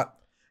lot.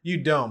 You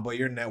don't, but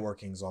your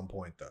networking's on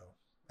point though.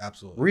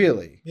 Absolutely.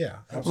 Really? Yeah.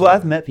 Absolutely. Well,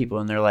 I've met people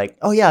and they're like,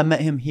 "Oh yeah, I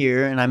met him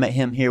here, and I met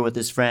him here with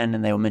his friend,"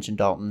 and they will mention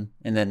Dalton,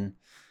 and then,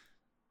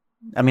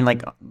 I mean,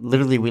 like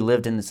literally, we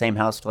lived in the same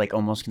house for like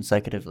almost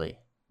consecutively.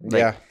 Like-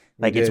 Yeah.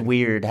 we Like it's did.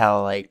 weird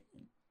how like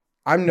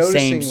I'm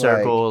noticing same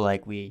circle,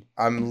 like we.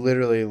 I'm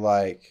literally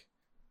like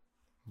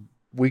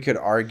we could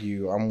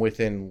argue I'm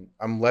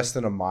less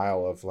than a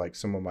mile of like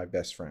some of my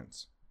best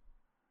friends.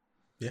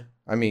 Yeah.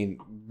 I mean,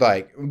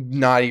 like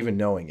not even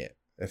knowing it,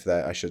 if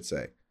that I should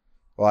say.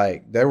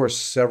 Like there were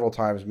several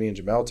times me and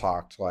Jamel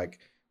talked like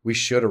we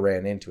should have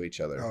ran into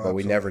each other, Oh, but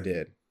we never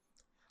absolutely. did.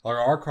 Like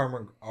our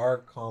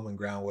common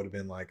ground would have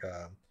been like,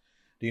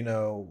 do you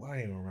know? I don't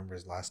even remember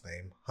his last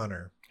name.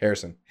 Hunter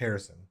Harrison.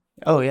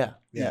 Oh yeah.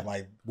 Yeah,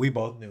 like we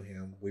both knew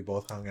him. We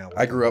both hung out. With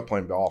I him. grew up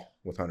playing ball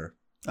with Hunter.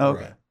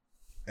 Okay. Right.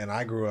 And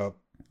I grew up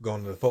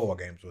going to the football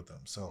games with him.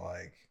 So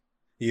like,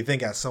 you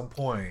think at some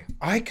point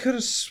I could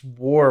have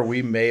swore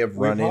we may have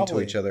we run into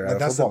probably- each other but at a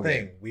that's football the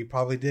thing. game. We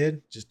probably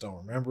did, just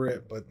don't remember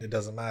it. But it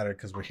doesn't matter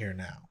because we're here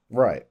now.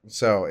 Right.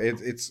 So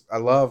it's I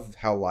love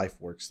how life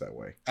works that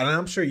way. And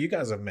I'm sure you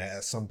guys have met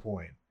at some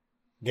point.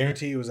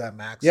 Guarantee it was at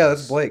Max. Yeah,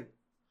 that's Blake.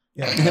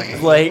 Yeah, exactly.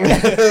 Blake.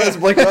 That's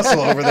Blake Russell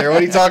over there.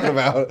 What are you talking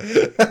about? I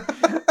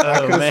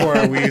Oh, could have man.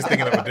 sworn we was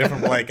thinking of a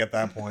different Blake at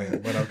that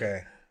point, but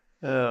okay.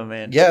 Oh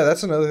man. Yeah,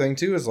 that's another thing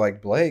too. Is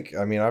like Blake.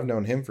 I mean, I've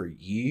known him for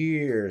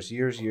years,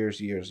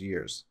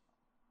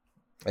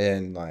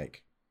 and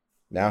like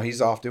now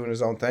he's off doing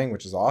his own thing,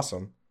 which is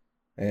awesome.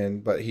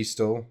 But he's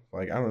still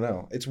like, I don't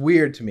know. It's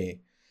weird to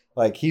me.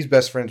 Like he's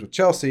best friends with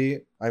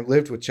Chelsea. I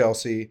lived with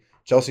Chelsea.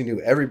 Chelsea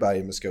knew everybody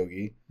in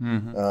Muskogee.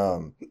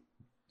 Mm-hmm.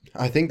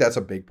 I think that's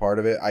a big part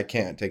of it. I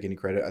can't take any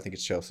credit. I think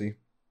it's Chelsea,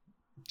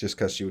 just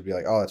because she would be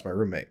like, "Oh, that's my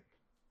roommate."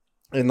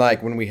 And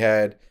like when we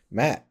had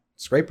Matt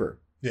Scraper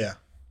Yeah.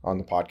 on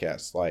the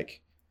podcast,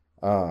 like,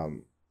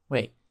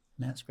 Wait,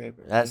 Matt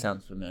Scraper. That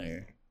sounds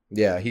familiar.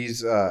 yeah,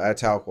 he's at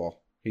Talqual.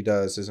 He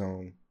does his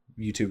own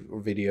YouTube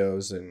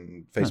videos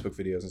and Facebook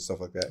videos and stuff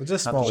like that. It's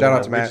just Shout small. out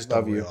world. to We Matt. just don't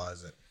Love you.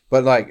 realize it.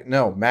 But like,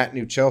 no, Matt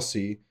knew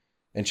Chelsea,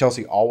 and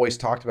Chelsea always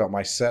talked about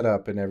my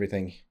setup and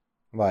everything,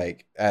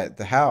 like at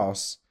the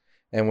house.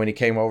 And when he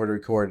came over to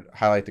record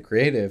Highlight the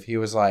Creative, he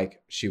was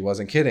like, she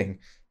wasn't kidding.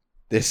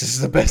 This is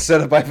the best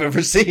setup I've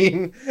ever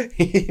seen.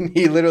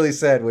 He literally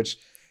said, which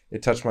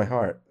it touched my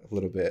heart a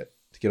little bit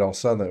to get all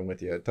Southern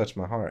with you. It touched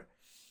my heart.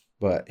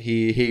 But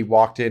he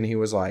walked in, he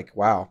was like,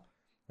 wow,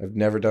 I've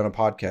never done a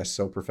podcast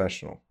so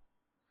professional.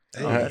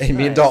 Hey, that's And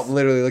me and nice. Dalton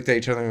literally looked at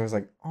each other and was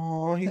like,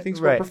 oh, he thinks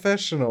we're Right.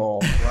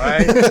 professional.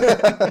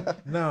 Right?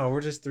 No, we're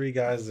just three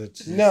guys that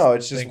just No,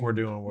 it's just think we're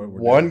doing what we're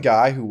one doing.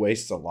 guy who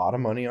wastes a lot of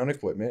money on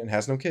equipment and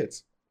has no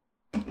kids.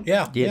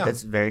 Yeah. Yeah,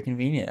 that's very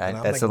convenient. And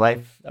I'm That's the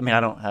life. I mean, I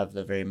don't have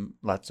the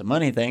lots of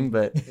money thing,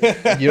 but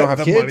You don't have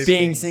The kids? money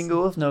being things.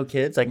 single with no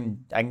kids, I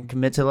can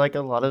commit to like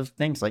a lot of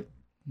things, like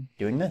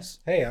doing this.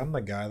 Hey, I'm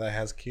the guy that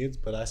has kids,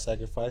 but I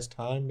sacrifice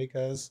time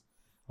because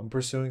I'm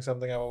pursuing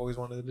something I've always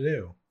wanted to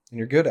do. And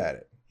you're good at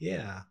it.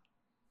 Yeah.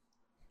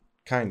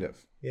 Kind of.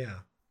 Yeah.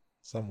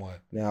 Somewhat.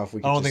 Now, if we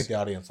I could don't think just the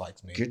audience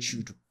likes me. get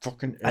you to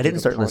fucking. I didn't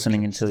start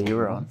listening until you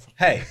were on.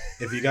 Hey,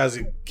 if you guys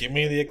give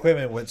me the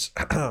equipment, which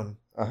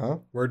Uh-huh.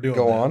 we're doing.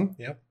 Go that. on.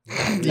 Yep.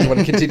 Do you want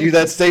to continue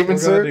that We're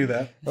statement, gonna sir? do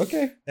that.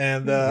 Okay.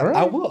 And All right.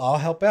 I will. I'll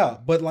help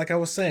out. But like I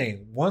was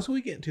saying, once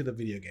we get into the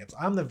video games,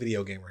 I'm the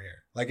video gamer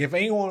here. Like if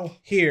anyone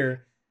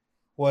here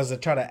was to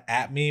try to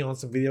at me on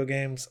some video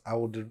games, I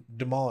will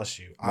demolish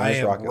you. I Minus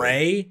am Rocket League.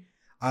 Ray.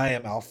 I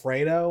am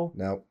Alfredo.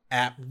 No.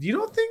 You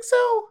don't think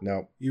so?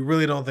 No. You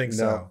really don't think No.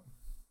 so?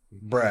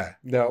 Bruh.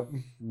 No.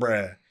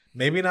 Bruh.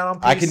 Maybe not on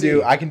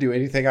PC. I can do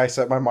anything I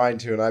set my mind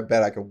to, and I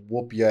bet I could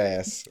whoop your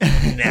ass.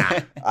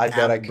 Nah. I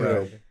bet I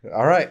Bro. could.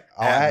 All right.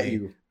 I'll At at me.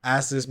 you.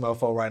 Ask this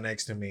mofo right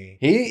next to me.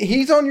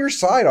 He's on your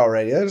side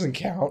already. That doesn't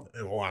count.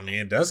 Well, I mean,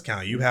 it does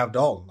count. You have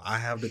Dalton. I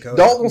have Dakota.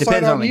 Dalton will side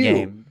Depends on on the you.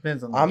 game.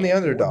 Depends on the I'm the game.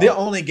 underdog. The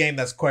only game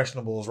that's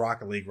questionable is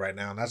Rocket League right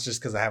now, and that's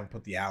just because I haven't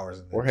put the hours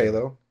in. Or it.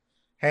 Halo.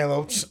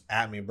 Halo,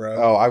 at me, bro.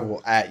 Oh, I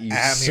will at you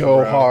At me, so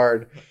bro.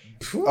 hard.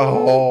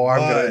 Oh, I'm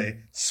Boy, gonna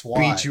swat.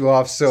 beat you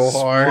off so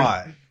hard.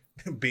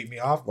 Swat. Beat me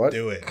off. What?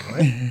 Do it.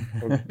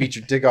 I'll beat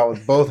your dick out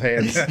with both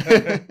hands.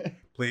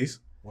 Please.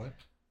 What?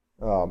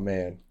 Oh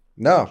man,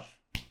 no.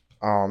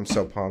 Oh, I'm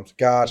so pumped.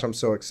 Gosh, I'm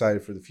so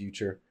excited for the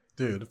future.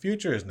 Dude, the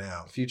future is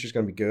now. The future's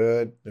gonna be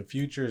good. The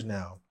future is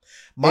now.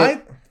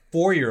 My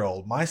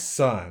 4-year-old, my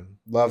son,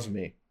 Loves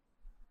me.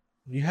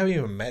 you haven't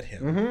even met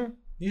him.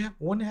 Mm-hmm.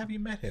 When have you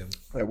met him?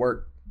 At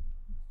work.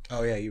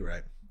 Oh yeah, you're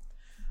right.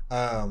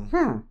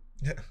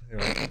 You're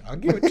right. I'll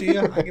give it to you.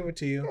 I'll give it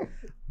to you.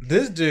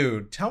 This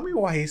dude, tell me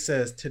why he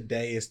says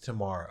today is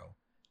tomorrow.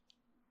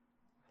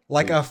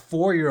 Like a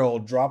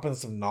 4-year-old dropping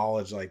some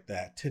knowledge like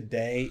that.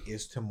 Today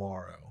is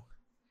tomorrow.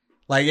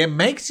 Like it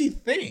makes you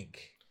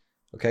think.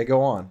 Okay,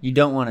 go on. You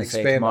don't want to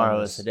say Expand on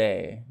tomorrow this. is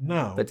today,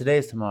 No. but today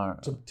is tomorrow.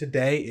 So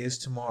today is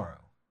tomorrow.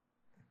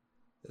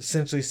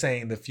 Essentially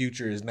saying the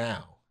future is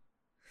now.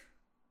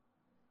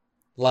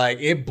 Like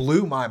it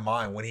blew my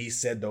mind when he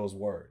said those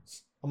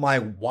words. I'm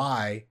like,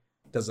 why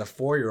does a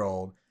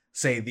 4-year-old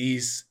say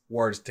these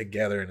words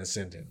together in a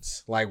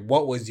sentence? Like,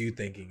 what was you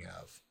thinking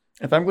of?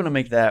 If I'm going to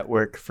make that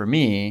work for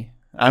me,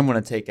 I'm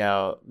going to take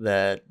out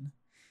that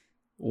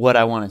what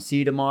I want to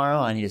see tomorrow,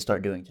 I need to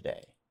start doing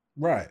today.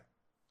 Right.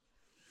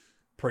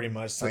 Pretty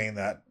much saying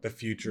that the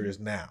future is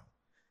now.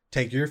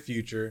 Take your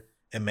future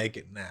and make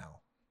it now.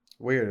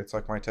 Weird. It's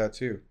like my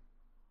tattoo.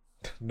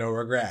 No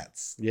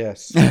regrets.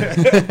 Yes. Yeah,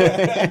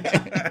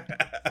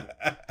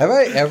 Have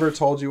I ever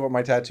told you what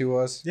my tattoo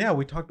was?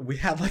 we talked.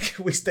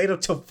 We stayed up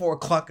till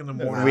 4:00 in the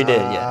morning. We did,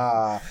 yeah.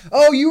 Ah.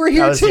 Oh, you were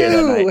here I was here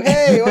that too. night.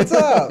 Hey, what's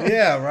up?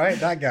 Yeah, right.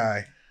 That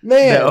guy.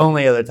 Man, The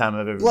only other time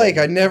I've ever Blake,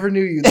 I been. never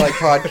knew you'd like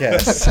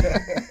podcasts.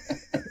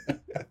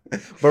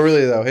 But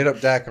really though, hit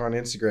up Dak on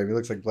Instagram. He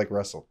looks like Blake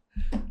Russell.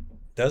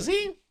 Does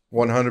he?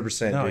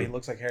 100%. No, dude. he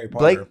looks like Harry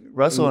Potter. Blake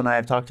Russell and I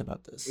have talked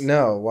about this.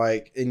 No,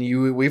 like,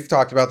 and we've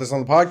talked about this on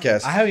the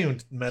podcast. I haven't even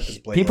met this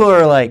Blake. People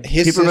Russell. are like,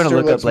 His people are sister gonna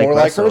look up looks Blake more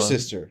Russell. like her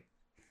sister.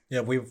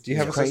 Yeah, we've. Do you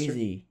have It's a sister?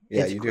 crazy.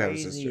 Yeah, It's you do have a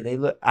crazy. sister. They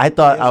look. I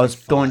thought He I was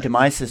was like going to 5.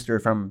 my sister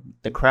from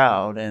the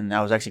crowd, and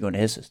I was actually going to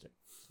his sister.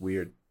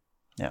 Weird.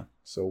 Yeah.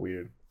 So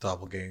weird.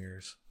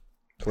 doppelgangers?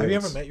 Twins. Have you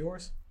ever met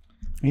yours?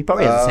 He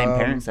probably has the same Um,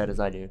 parent set as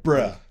I do.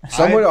 Bruh.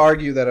 Some would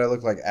argue that I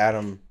look like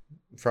Adam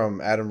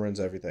from Adam Ruins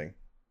Everything.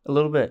 A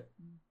little bit.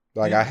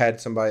 Like I had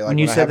somebody like When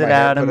you I said had my that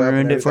hair Adam put up and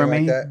ruined it for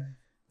everything me, like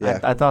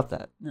that. Yeah. I thought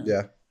that.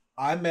 Yeah.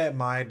 I met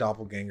my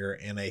doppelganger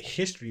in a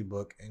history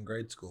book in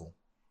grade school.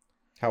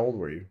 How old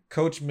were you?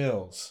 Coach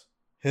Mills,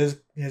 his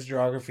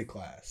geography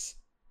class,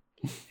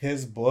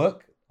 his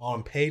book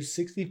on page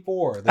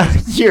 64.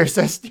 You're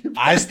so stupid.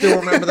 I still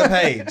remember the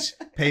page.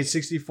 Page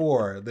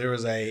 64. There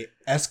was a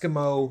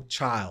Eskimo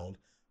child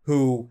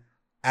who,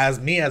 as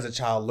me as a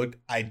child, looked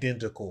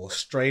identical,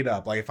 straight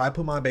up. Like if I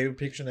put my baby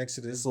picture next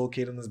to this little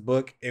kid in this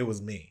book, it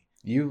was me.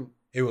 You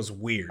It was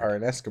weird. are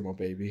an Eskimo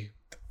baby.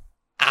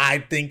 I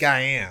think I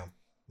am.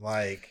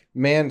 Like,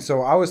 Man,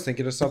 so I was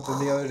thinking of something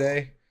the other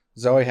day.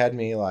 Zoe had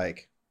me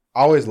like,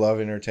 I always love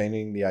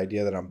entertaining the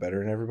idea that I'm better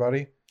than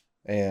everybody.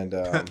 And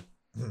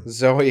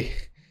Zoe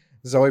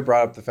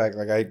brought up the fact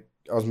like I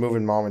was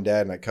moving mom and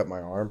dad and I cut my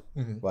arm.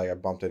 Mhm. Like I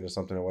bumped into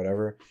something or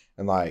whatever.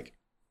 And like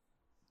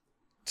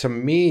to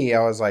me,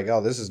 I was like,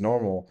 oh, this is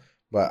normal.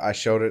 But I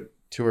showed it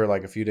to her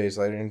like a few days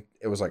later and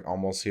it was like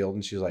almost healed.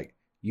 And she's like,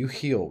 you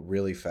heal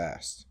really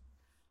fast.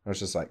 I was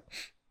just like,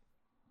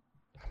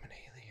 I'm an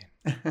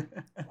alien. we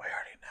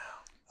already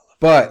know.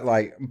 But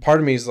like part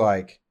of me is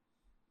like,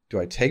 do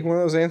I take one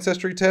of those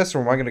ancestry tests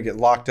or am I going to get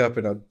locked up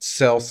in a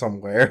cell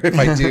somewhere if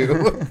I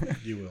do?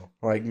 You will.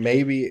 Like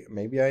maybe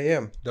I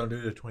am. Don't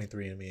do the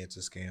 23andMe. It's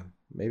a scam.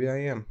 Maybe I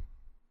am.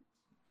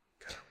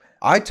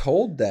 I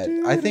told that.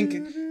 I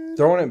think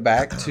throwing it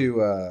back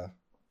to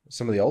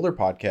some of the older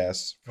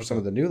podcasts for some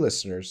of the new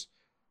listeners,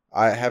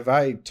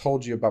 I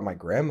told you about my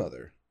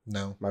grandmother,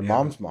 No. my Yeah.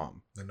 mom's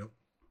mom. No.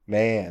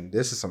 Man,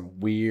 this is some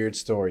weird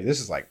story.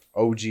 This is like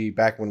OG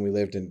back when we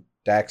lived in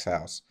Dak's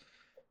house.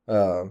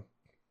 My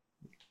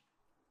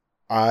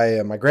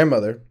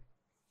grandmother,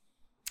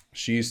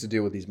 she used to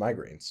deal with these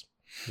migraines.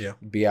 Yeah.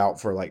 Be out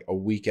for like a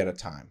week at a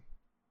time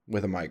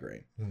with a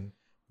migraine. Mhm.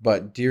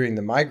 But during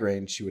the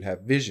migraine, she would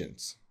have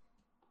visions.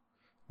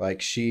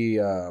 Like she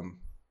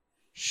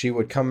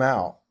would come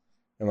out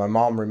and my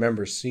mom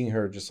remembers seeing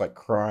her just like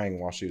crying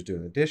while she was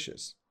doing the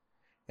dishes.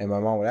 And my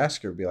mom would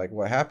ask her, be like,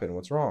 what happened?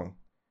 What's wrong?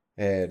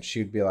 And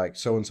she'd be like,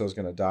 so-and-so's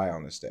going to die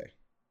on this day.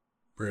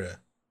 Bruh.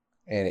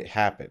 And it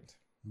happened.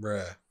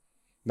 Bruh.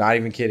 Not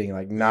even kidding.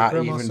 Like not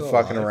grandma even still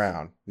fucking alive?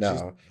 around. No,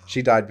 She's-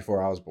 she died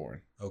before I was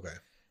born. Okay.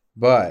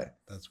 But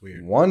That's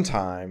weird. one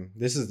time,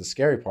 this is the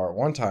scary part.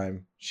 One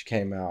time she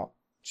came out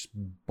just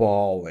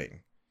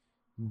bawling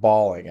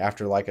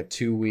after like a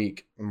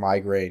 2-week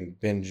migraine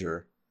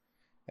binger.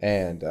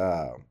 And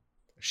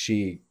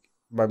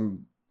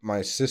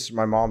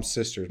my mom's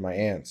sisters, my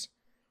aunts,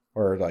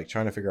 were like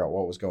trying to figure out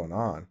what was going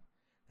on.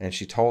 And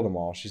she told them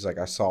all, she's like,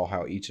 I saw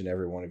how each and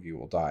every one of you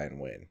will die and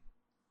win.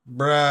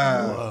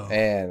 Bruh. Whoa.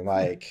 And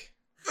like,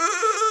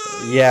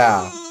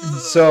 yeah.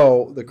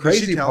 So the Did she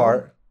crazy tell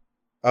part,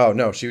 oh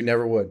no, she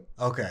never would.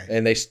 Okay.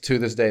 And they, to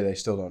this day, they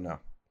still don't know.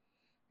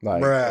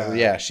 Like, Bruh.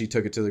 yeah, she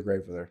took it to the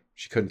grave with her.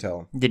 She couldn't tell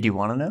them. Did you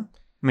want to know?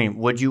 I mean,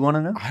 would you want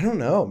to know? I don't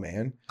know,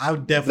 man. I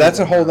would definitely. That's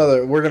a whole wanna know.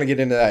 nother. We're gonna get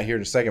into that here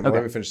in a second. But Okay.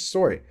 let me finish the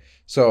story.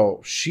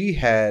 So she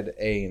had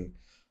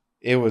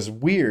it was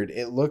weird.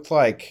 It looked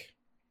like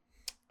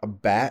a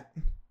bat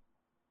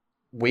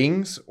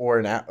wings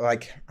or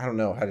like I don't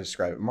know how to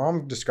describe it.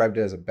 Mom described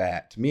it as a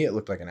bat. To me, it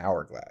looked like an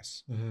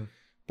hourglass, Mhm.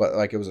 but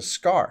like it was a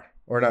scar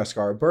or not a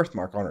scar, a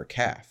birthmark on her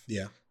calf.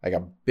 Yeah. Like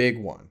a big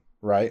one,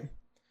 right?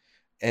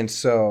 And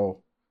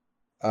so,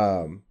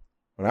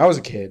 when I was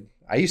a kid,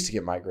 I used to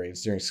get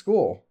migraines during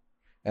school,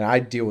 and I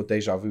deal with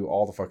deja vu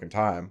all the fucking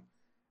time.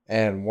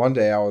 And one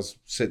day I was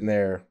sitting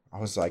there, I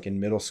was like in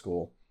middle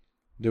school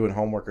doing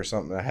homework or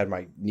something. I had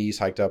my knees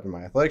hiked up and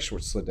my athletic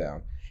shorts slid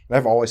down. And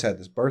I've always had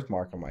this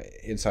birthmark on my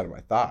inside of my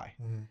thigh.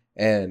 Mhm.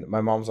 And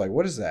my mom's like,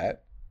 what is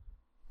that?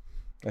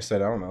 I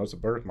said, I don't know. It's a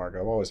birthmark.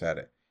 I've always had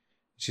it.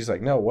 She's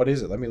like, no, what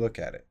is it? Let me look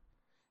at it.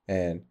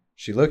 And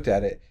she looked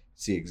at it.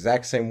 It's the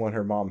exact same one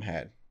her mom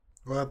had.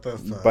 What the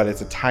fuck? But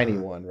it's a tiny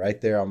one right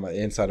there on my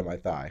inside of my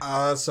thigh.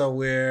 Oh, that's so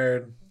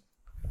weird.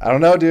 I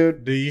don't know,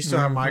 dude. Do you still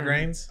have Mhm.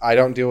 migraines? I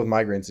don't deal with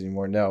migraines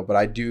anymore, no, but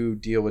I do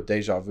deal with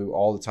deja vu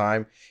all the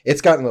time.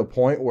 It's gotten to a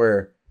point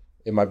where,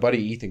 and my buddy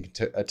Ethan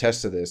can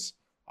attest to this,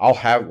 I'll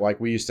have, like,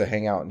 we used to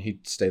hang out and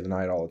he'd stay the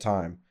night all the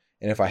time.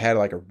 And if I had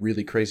like a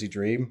really crazy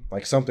dream,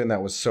 like something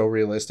that was so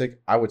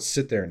realistic, I would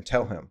sit there and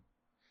tell him,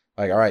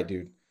 like, all right,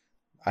 dude,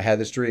 I had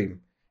this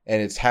dream.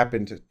 And it's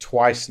happened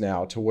twice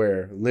now to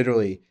where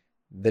literally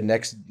the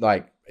next,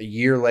 like a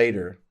year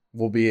later,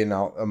 will be in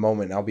a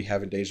moment and I'll be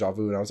having deja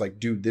vu. And I was like,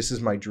 dude, this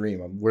is my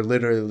dream. We're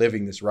literally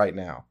living this right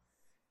now.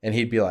 And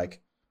he'd be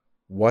like,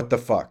 what the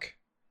fuck?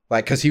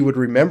 Like, because he would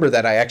remember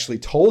that I actually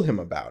told him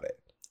about it.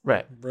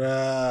 Right.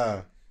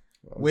 Bruh.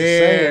 I'm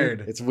Weird.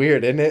 just saying, it's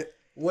weird, isn't it?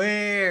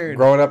 Weird.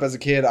 Growing up as a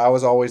kid, I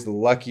was always the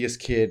luckiest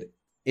kid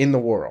in the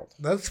world.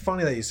 That's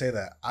funny that you say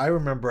that. I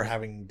remember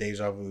having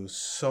deja vu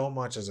so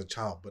much as a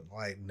child, but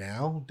like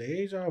now,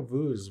 deja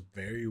vu is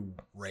very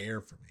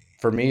rare for me.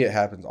 For me, it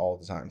happens all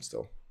the time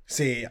still.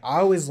 See, I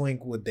always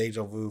link with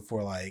deja vu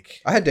for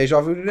like, I had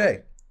deja vu today.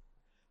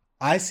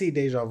 I see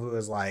deja vu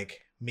as like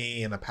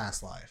me in a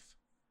past life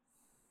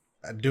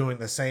doing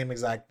the same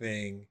exact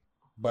thing,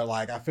 but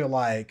like I feel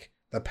like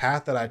the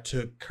path that I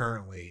took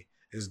currently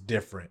is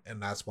different,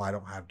 and that's why I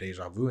don't have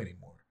deja vu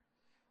anymore.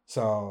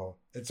 So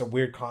it's a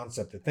weird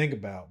concept to think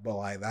about, but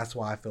like that's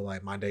why I feel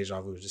like my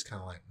deja vu is just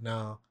kind of like,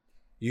 no,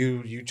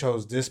 you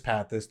chose this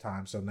path this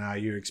time, so now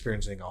you're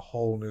experiencing a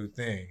whole new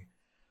thing.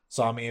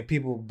 So I mean, if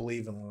people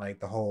believe in like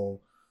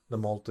the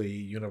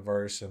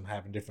multi-universe and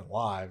having different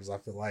lives, I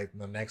feel like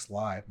my next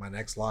life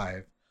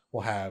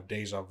will have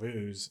deja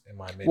vus in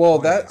my mid-20s. Well,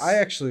 that I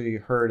actually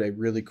heard a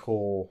really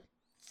cool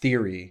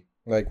theory,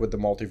 like with the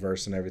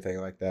multiverse and everything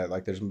like that.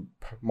 Like there's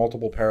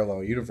multiple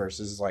parallel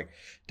universes. It's like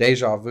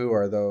deja vu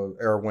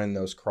are when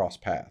those cross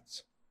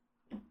paths.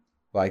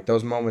 Like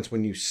those moments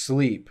when you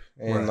sleep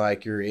and Right.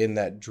 like you're in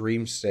that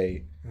dream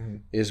state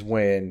Mhm. is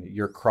when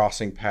you're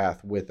crossing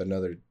path with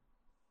another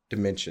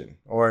dimension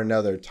or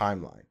another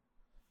timeline.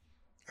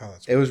 Oh,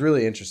 that's It was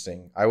really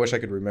interesting. I wish I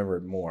could remember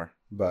it more,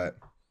 but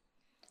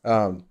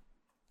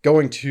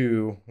going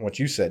to what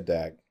you said,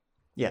 Dag.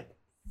 Yeah.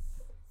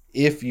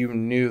 If you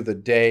knew the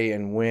day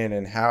and when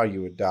and how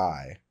you would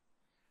die,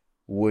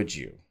 would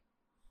you?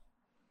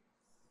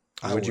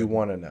 I Would you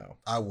wouldn't. want to know?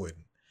 I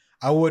wouldn't.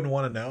 I wouldn't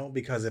want to know,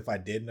 because if I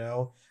did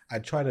know,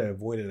 I'd try to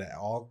avoid it at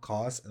all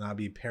costs, and I'd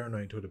be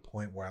paranoid to the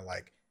point where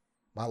like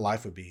my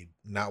life would be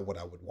not what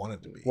I would want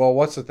it to be. Well,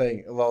 what's the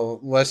thing? Well,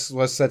 let's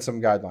set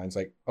some guidelines.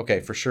 Like, okay,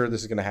 for sure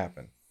this is going to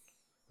happen.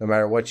 No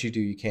matter what you do,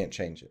 you can't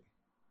change it.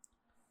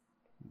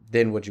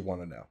 Then would you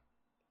want to know?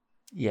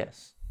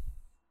 Yes.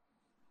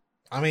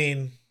 I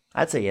mean,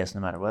 I'd say yes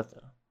no matter what,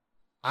 though.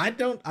 I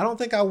don't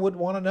think I would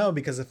want to know,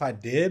 because if I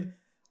did,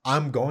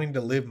 I'm going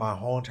to live my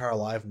whole entire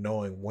life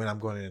knowing when I'm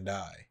going to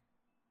die.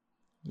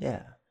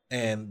 Yeah.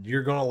 And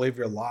you're going to live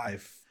your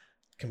life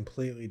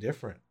completely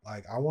different.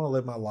 Like I want to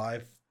live my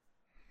life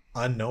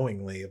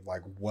unknowingly of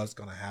like what's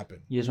going to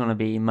happen. You just want to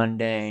be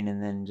mundane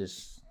and then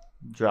just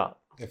drop.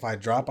 If I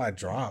drop, I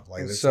drop.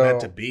 Like it's So- meant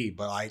to be.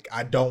 But like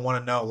I don't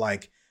want to know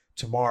like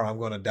tomorrow I'm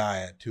going to die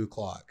at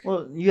 2:00.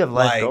 Well, you have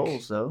life Like-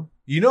 goals, though.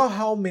 You know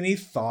how many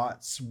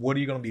thoughts, what are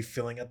you going to be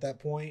feeling at that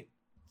point?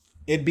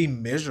 It'd be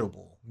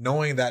miserable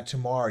knowing that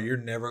tomorrow you're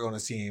never going to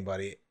see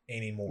anybody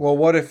anymore. Well,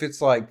 what if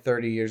it's like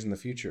 30 years in the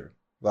future?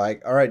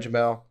 Like, all right,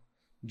 Jamel,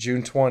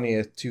 June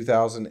 20th,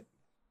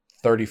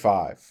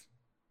 2035.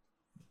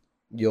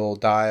 You'll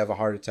die of a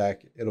heart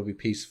attack. It'll be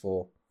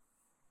peaceful.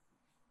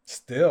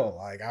 Still,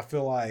 like I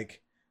feel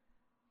like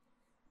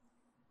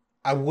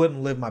I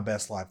wouldn't live my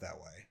best life that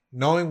way.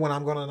 Knowing when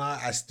I'm going to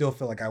die, I still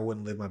feel like I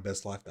wouldn't live my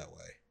best life that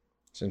way.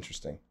 It's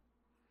interesting.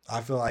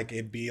 I feel like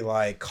it'd be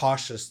like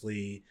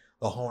cautiously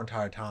the whole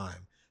entire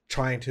time,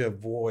 trying to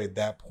avoid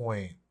that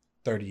point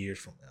 30 years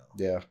from now.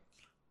 Yeah.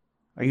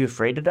 Are you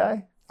afraid to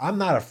die? I'm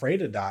not afraid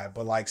to die,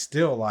 but like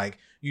still, like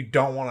you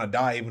don't want to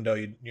die even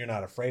though you're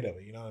not afraid of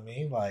it. You know what I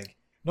mean? Like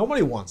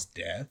nobody wants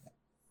death.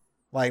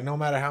 Like no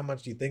matter how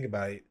much you think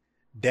about it,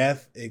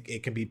 death,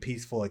 it can be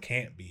peaceful, it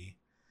can't be.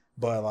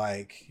 But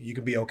like you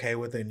can be okay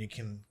with it and you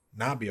can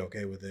not be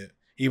okay with it.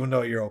 Even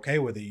though you're okay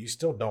with it, you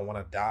still don't want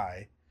to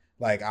die.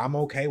 Like I'm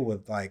okay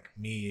with like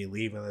me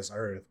leaving this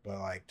earth, but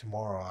like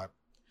tomorrow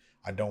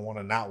I don't want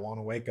to not want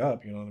to wake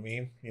up. You know what I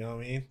mean? You know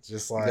what I mean? It's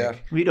just like, Yeah.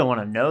 You don't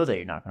want to know that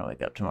you're not going to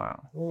wake up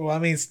tomorrow. well, I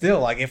mean, still,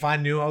 like if I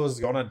knew I was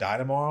gonna die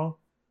tomorrow,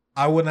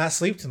 I would not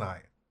sleep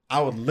tonight.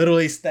 I would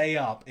literally stay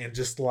up and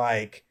just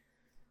like,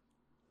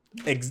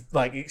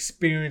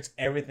 experience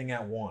everything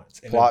at once.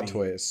 And Plot it'd be-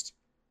 twist.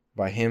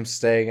 By him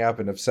staying up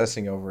and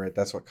obsessing over it,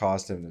 that's what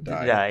caused him to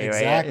die. Yeah,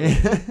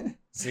 Exactly.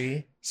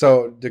 See,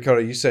 So,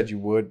 Dakota, you said you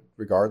would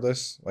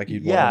regardless? Like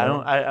you'd yeah, I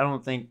want don't. I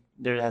don't think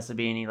there has to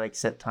be any like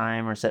set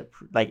time or set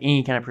like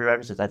any kind of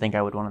prerequisites. I think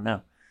I would want to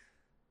know.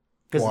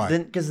 Why?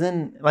 Because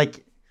then,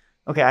 like,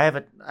 okay, I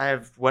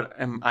have what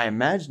I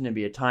imagine to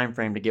be a time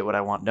frame to get what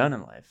I want done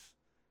in life,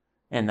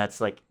 and that's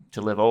like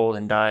to live old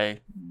and die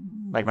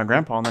like my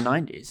grandpa in the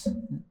 90s,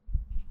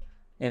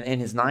 in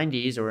his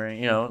 90s,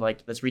 or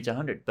like let's reach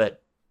 100.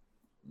 But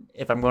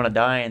if I'm going to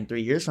die in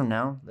 3 years from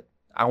now,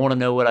 I want to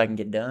know what I can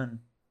get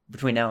done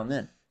between now and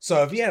then.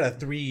 so if you had a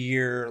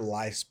 3-year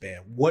lifespan,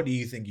 what do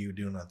you think you would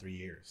do in that 3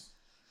 years?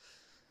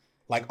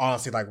 Like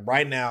honestly, like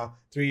right now,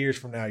 3 years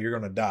from now, you're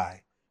gonna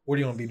die. What are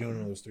you gonna be doing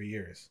in those 3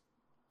 years?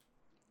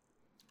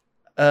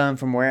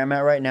 From where I'm at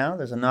right now,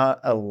 there's not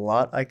a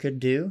lot I could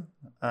do.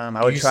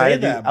 I would You try say to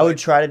do. that, I would but-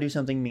 try to do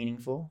something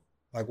meaningful.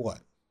 Like what?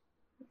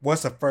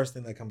 What's the first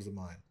thing that comes to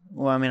mind?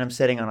 Well, I mean, I'm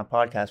sitting on a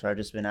podcast where I've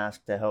just been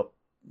asked to help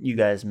you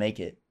guys make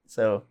it.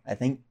 So I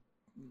think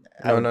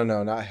No,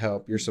 not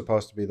help. You're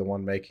supposed to be the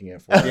one making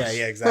it for us.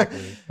 Yeah,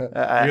 exactly.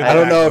 I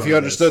don't know if you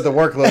understood the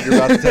workload you're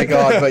about to take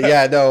on, but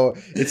yeah, no,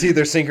 it's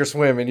either sink or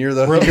swim, and you're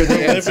the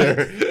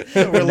answer.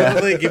 We're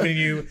literally giving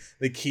you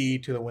the key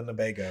to the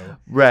Winnebago.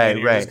 Right, and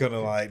you're right. just gonna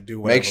like do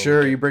whatever. Make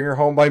sure you bring her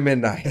home by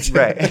midnight.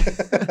 Right.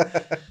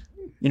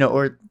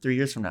 Or 3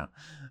 years from now.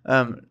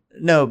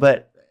 No,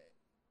 but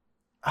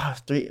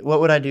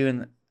what would I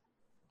do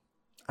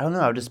I don't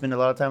know. I would just spend a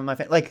lot of time with my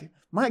family. Like,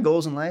 my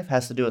goals in life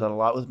has to do with a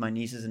lot with my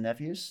nieces and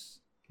nephews.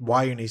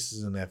 Why your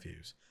nieces and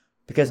nephews?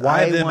 Because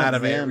Why I them want out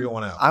of them,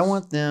 everyone else? I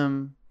want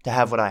them to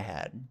have what I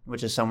had,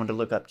 which is someone to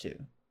look up to.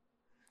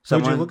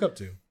 Who'd you look up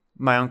to?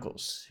 My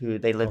uncles, who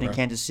they lived in Okay.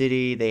 Kansas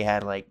City. They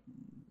had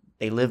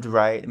they lived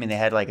right. I mean, they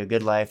had like a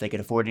good life. They could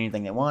afford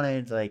anything they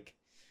wanted. Like,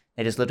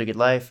 they just lived a good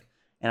life.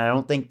 And I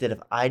don't think that if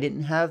I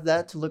didn't have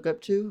that to look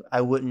up to,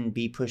 I wouldn't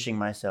be pushing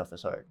myself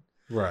as hard.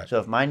 Right. So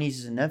if my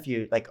nieces and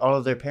nephew, like all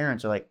of their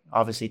parents are like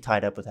obviously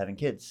tied up with having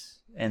kids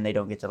and they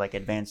don't get to like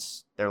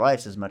advance their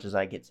lives as much as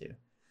I get to.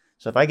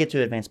 So if I get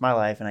to advance my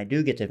life and I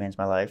do get to advance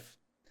my life,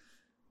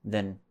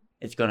 then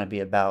it's going to be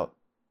about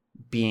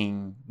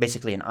being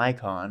basically an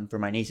icon for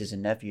my nieces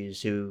and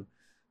nephews who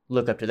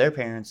look up to their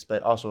parents,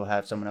 but also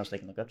have someone else they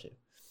can look up to.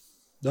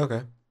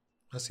 Okay.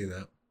 I see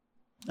that.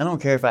 I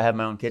don't care if I have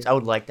my own kids. I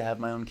would like to have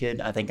my own kid.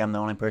 I think I'm the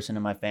only person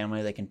in my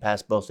family that can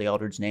pass both the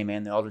Aldridge name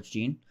and the Aldridge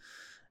gene,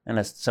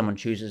 unless someone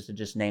chooses to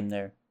just name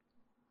their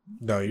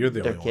No, you're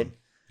the their only kid. one.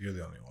 You're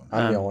the only one.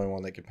 I'm the Um, only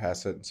one that can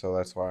pass it, so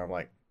that's why I'm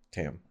like,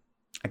 Tim.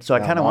 So I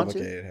now kind of I'm want to.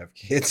 obligated to have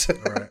kids.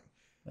 All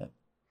right.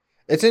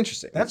 It's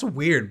interesting. That's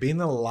weird. Being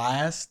the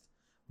last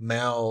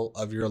male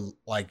of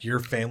your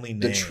family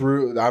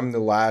name. I'm the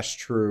last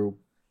true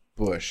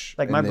Bush.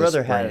 Like in my this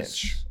brother branch.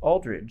 has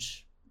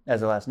Aldridge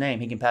as a last name.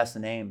 He can pass the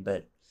name,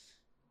 but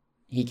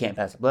he can't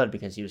pass the blood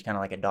because he was kind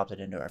of like adopted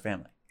into our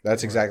family.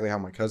 That's exactly how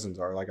my cousins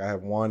are. Like I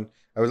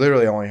would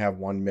literally only have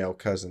one male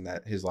cousin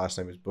that his last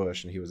name is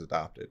Bush and he was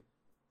adopted.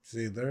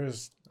 See,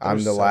 there's I'm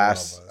the several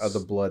last us. of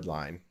the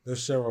bloodline.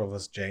 There's several of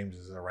us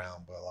Jameses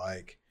around, but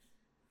like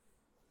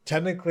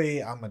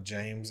technically I'm a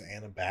James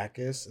and a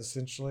Bacchus,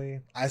 essentially.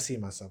 I see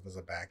myself as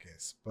a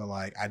Bacchus, but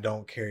like I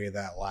don't carry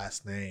that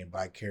last name, but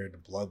I carry the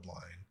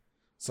bloodline.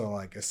 So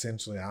like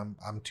essentially I'm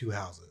two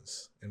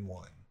houses in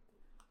one.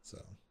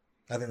 So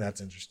I think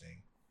that's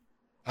interesting.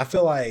 I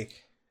feel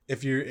like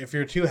if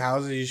you're two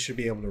houses, you should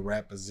be able to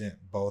represent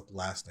both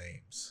last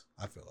names.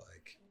 I feel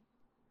like.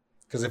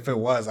 Because if it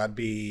was, I'd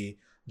be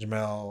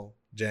Jamel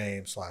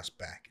James /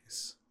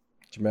 Bacchus.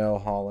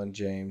 Jamel, Holland,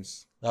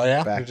 James. Oh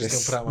yeah, Bacchus. you're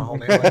just gonna put out my whole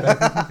name like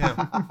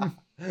that.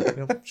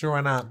 Yeah, Yep, sure,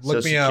 why not?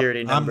 Look me up.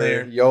 Security I'm number.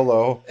 there.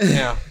 YOLO.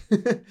 Yeah,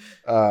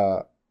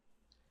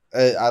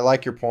 I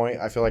like your point.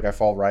 I feel like I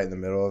fall right in the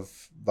middle of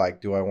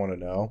like, do I want to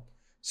know?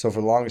 So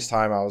for the longest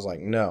time, I was like,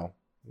 no,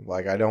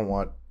 like I don't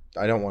want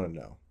to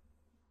know.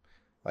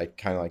 Like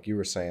kind of like you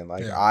were saying,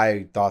 like Yeah.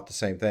 I thought the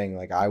same thing.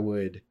 Like I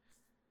would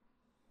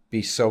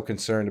be so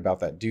concerned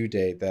about that due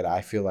date that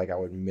I feel like I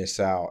would miss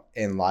out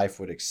and life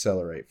would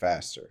accelerate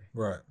faster.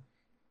 right.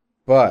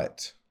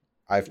 But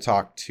I've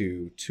talked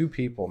to 2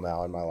 people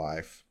now in my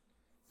life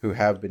who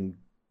have been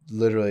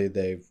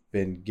they've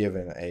been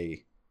given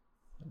a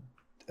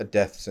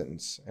death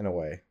sentence in a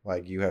way.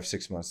 Like you have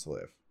 6 months to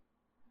live.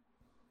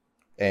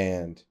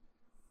 And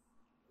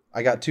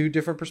I got 2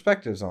 different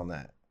perspectives on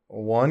that.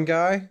 One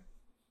guy,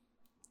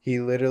 he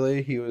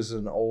was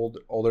an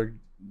older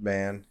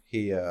man.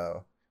 He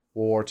World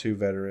War II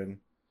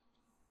veteran,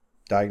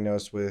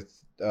 diagnosed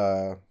with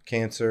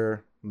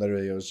cancer.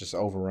 Literally, it was just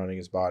overrunning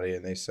his body,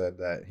 and they said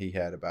that he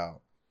had about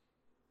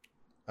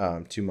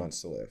 2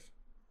 months to live.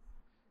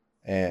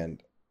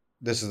 And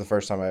this is the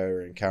first time I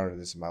ever encountered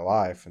this in my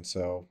life. And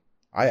so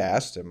I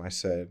asked him, I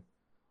said,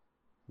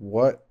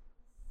 what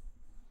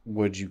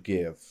would you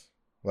give?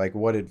 Like,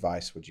 what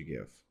advice would you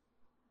give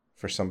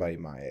for somebody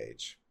my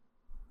age?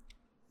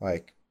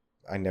 Like,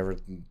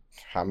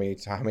 how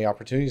many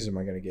opportunities am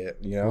I going to get?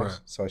 You know? Right.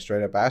 So I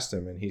straight up asked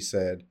him, and he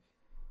said,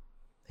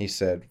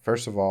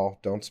 first of all,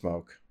 don't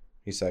smoke.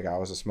 He said, I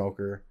was a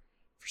smoker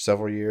for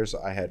several years.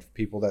 I had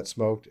people that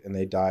smoked and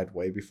they died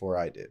way before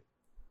I did.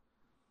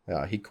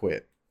 He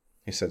quit.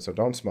 He said, so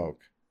don't smoke.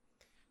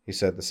 He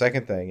said, the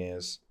second thing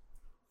is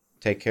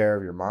take care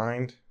of your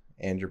mind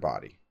and your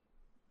body.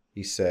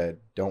 He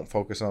said, don't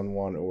focus on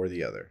one or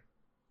the other.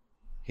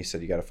 He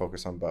said, you got to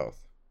focus on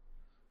both.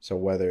 So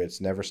whether it's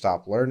never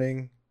stop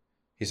learning,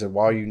 he said,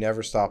 while you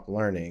never stop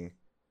learning,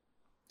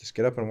 just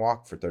get up and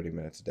walk for 30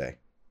 minutes a day.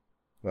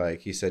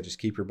 Like he said, just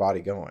keep your body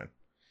going.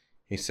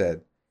 He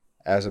said,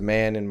 as a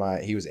man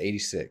he was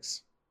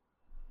 86.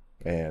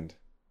 And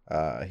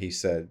he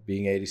said,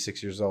 being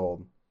 86 years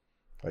old,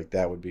 like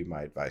that would be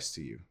my advice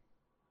to you.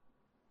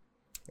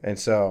 And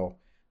so,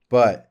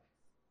 but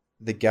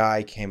the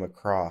guy came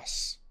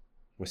across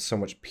with so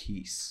much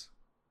peace.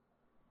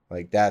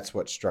 Like that's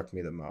what struck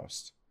me the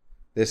most.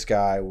 This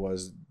guy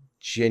was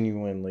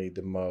genuinely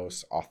the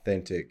most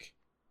authentic,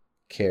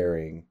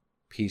 caring,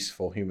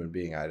 peaceful human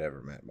being I'd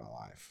ever met in my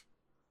life.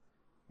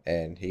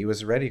 And he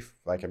was ready.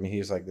 Like, I mean, he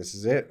was like, this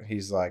is it.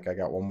 He's like, I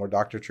got one more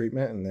doctor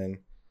treatment, and then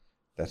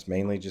that's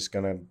mainly just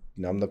going to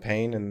numb the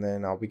pain, and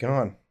then I'll be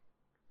gone.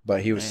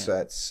 But he was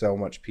at so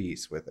much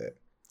peace with it.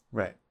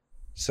 Right.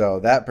 So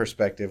that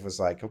perspective was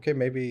like, okay,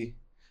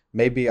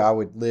 maybe I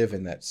would live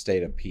in that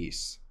state of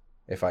peace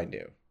if I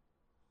knew.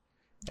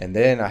 And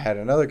then I had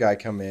another guy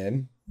come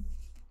in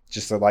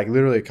just like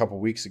literally a couple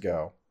weeks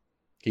ago.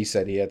 He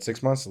said he had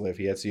 6 months to live.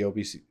 He had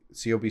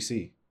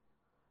COBC.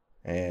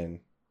 And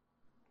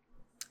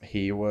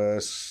he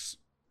must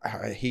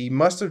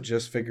have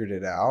just figured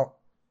it out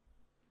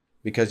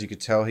because you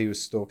could tell he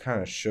was still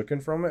kind of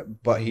shooken from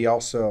it. But he's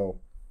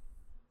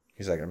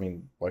like, I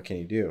mean, what can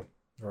you do?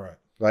 All right.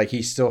 Like,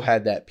 he still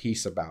had that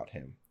peace about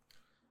him.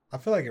 I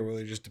feel like it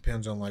really just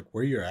depends on like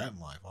where you're at in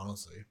life,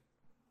 honestly.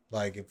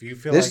 Like if you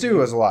feel This like dude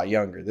was a lot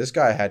younger. This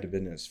guy had to have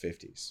been in his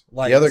 50s.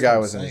 Like, the other that's guy what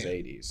I'm was in his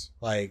saying. 80s.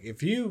 like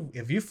if you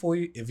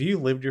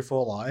lived your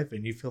full life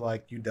and you feel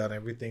like you've done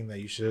everything that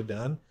you should have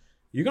done,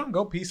 you're gonna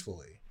go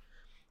peacefully.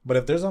 But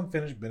if there's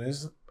unfinished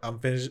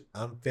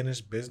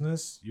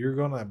business, you're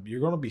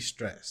gonna be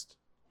stressed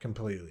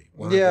completely.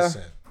 100%. Yeah.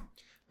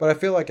 But I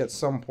feel like at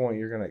some point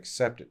you're going to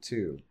accept it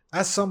too.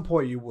 At some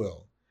point you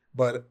will,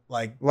 but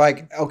like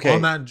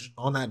Okay.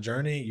 on that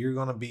journey, you're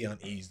gonna be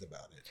uneased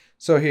about it.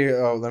 So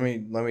here, let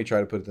me try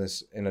to put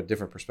this in a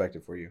different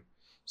perspective for you.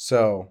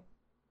 So,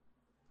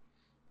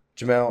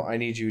 Jamel, I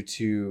need you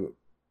to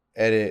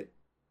edit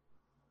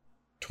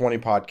 20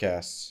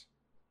 podcasts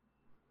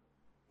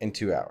in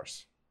 2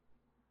 hours.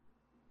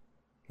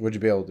 Would you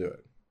be able to do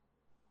it?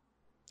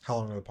 How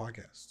long are the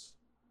podcasts?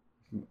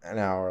 An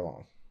hour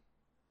long.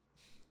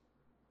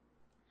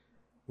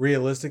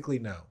 Realistically,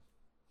 no.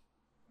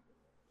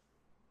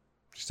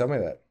 Just tell me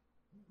that.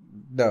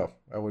 No,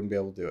 I wouldn't be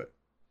able to do it.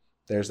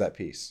 There's that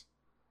piece.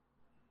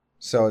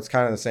 So it's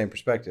kind of the same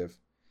perspective.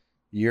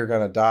 You're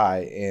going to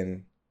die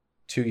in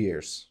 2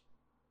 years.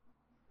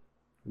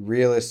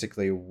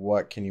 Realistically,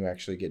 what can you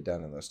actually get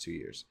done in those 2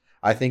 years?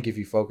 I think if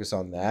you focus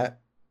on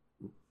that,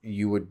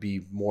 you would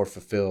be more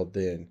fulfilled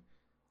than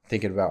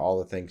thinking about all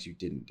the things you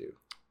didn't do.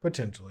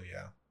 Potentially,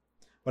 yeah.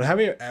 But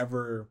have you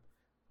ever...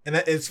 And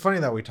it's funny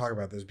that we talk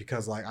about this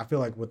because, like, I feel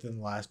like within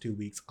the last 2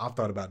 weeks, I've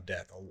thought about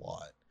death a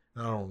lot.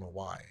 And I don't know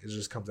why. It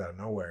just comes out of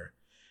nowhere.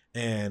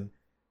 And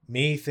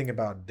me thinking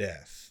about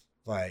death,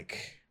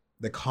 like,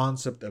 the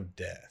concept of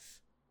death.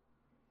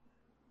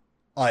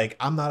 Like,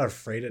 I'm not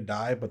afraid to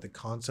die, but the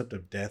concept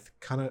of death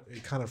kind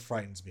of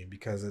frightens me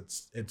because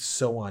it's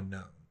so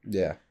unknown.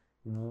 Yeah.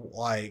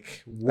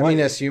 Like, I mean,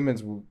 as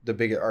humans,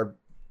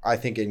 I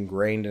think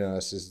ingrained in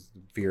us is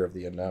the fear of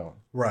the unknown.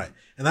 Right.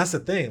 And that's the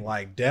thing.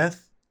 Like,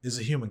 death is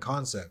a human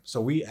concept.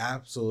 So we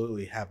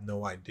absolutely have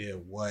no idea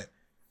what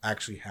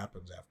actually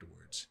happens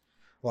afterwards.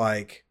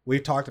 Like,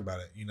 we've talked about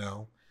it, you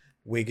know.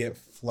 We get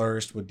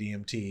flourished with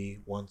DMT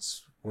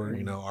once we're,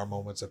 you know, our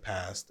moments have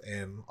passed,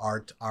 and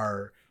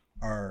our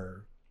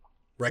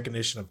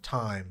recognition of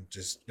time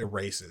just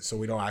erases. So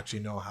we don't actually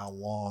know how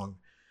long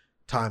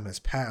time has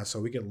passed. So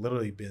we could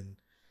literally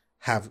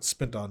have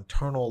spent an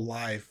eternal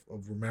life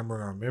of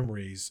remembering our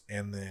memories,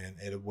 and then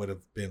it would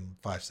have been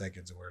 5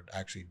 seconds and we're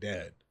actually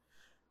dead.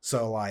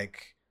 So,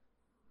 like,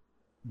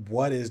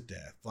 what is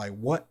death? Like,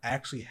 what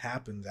actually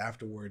happens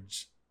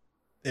afterwards?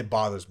 It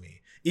bothers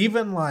me.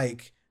 Even,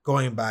 like,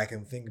 going back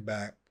and think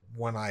back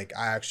when, like,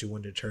 I actually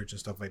went to church and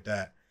stuff like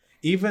that.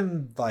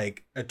 Even,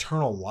 like,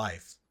 eternal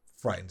life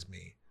frightens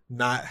me.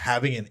 Not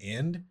having an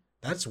end,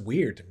 that's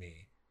weird to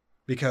me.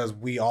 Because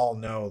we all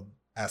know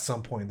at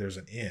some point there's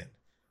an end.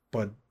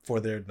 But for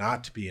there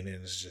not to be an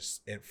end,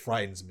 it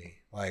frightens me.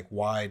 Like,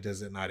 why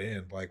does it not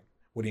end? Like,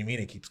 what do you mean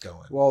it keeps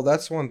going? Well,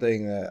 that's one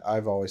thing that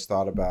I've always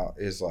thought about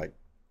is like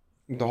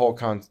the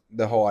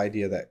whole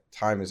idea that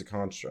time is a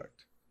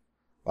construct.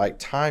 Like,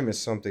 time is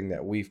something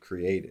that we've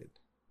created.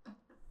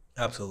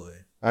 Absolutely.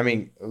 I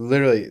mean,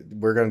 literally,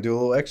 we're going to do a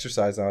little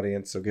exercise,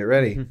 audience, so get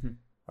ready.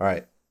 All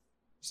right.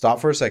 Stop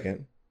for a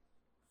second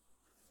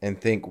and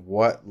think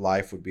what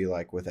life would be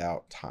like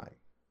without time.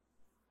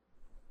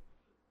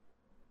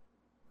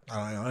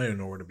 I don't even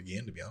know where to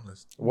begin, to be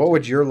honest. What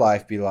would your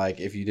life be like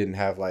if you didn't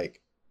have,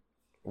 like,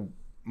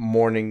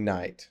 morning,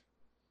 night,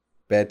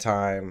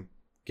 bedtime,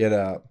 get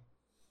up,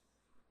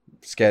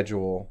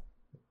 schedule?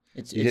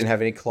 You didn't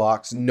have any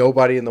clocks.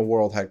 Nobody in the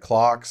world had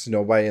clocks.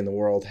 Nobody in the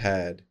world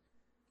had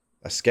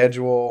a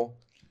schedule.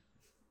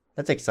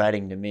 That's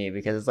exciting to me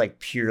because it's like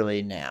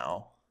purely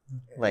now.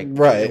 Like,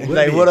 Right.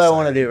 Like, what do I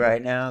want to do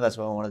right now? That's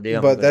what I want to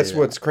do. But that's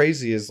what's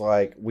crazy is,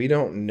 like, we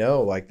don't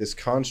know, like, this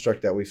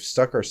construct that we've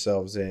stuck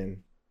ourselves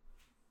in.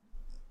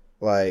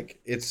 Like,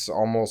 it's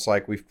almost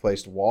like we've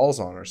placed walls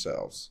on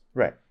ourselves.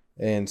 Right.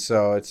 And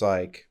so it's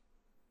like,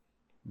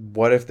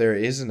 what if there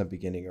isn't a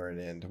beginning or an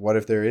end? What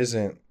if there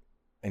isn't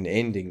an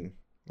ending?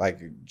 Like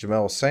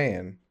Jamel was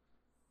saying,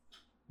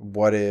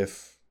 what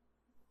if,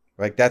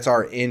 like, that's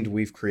our end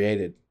we've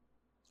created?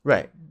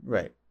 Right.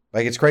 Right.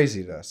 Like, it's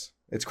crazy to us.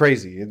 It's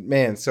crazy.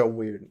 Man, it's so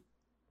weird.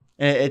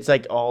 And it's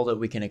like all that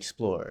we can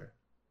explore.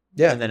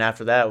 Yeah. And then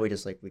after that, we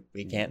just like,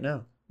 we can't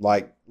know.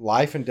 Like,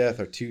 life and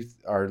death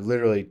are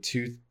literally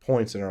 2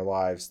 points in our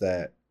lives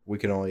that we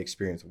can only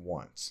experience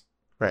once.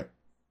 Right.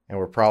 And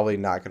we're probably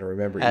not going to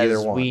remember As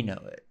either one. we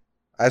know it.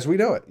 As we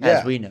know it. Yeah.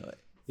 As we know it.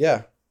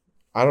 Yeah.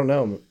 I don't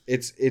know.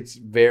 It's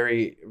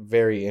very,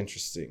 very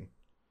interesting.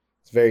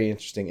 It's very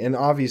interesting. And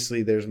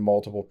obviously there's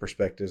multiple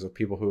perspectives of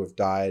people who have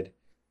died,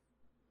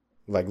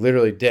 like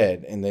literally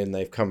dead, and then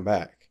they've come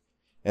back.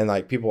 And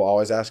like people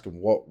always ask them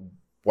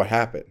what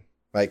happened.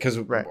 Like, because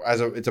Right.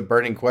 it's a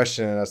burning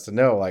question in us to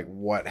know, like,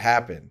 what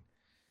happened.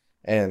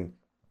 And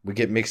we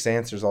get mixed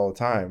answers all the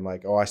time.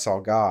 Like, oh, I saw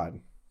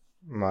God.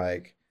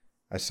 Like,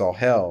 I saw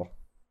hell.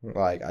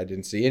 Like, I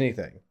didn't see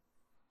anything.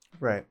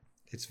 Right.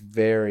 It's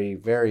very,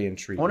 very I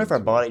intriguing. wonder if our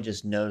to me. body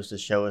just knows to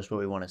show us what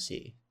we want to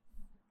see.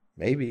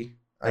 Maybe.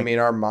 I Like- mean,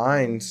 our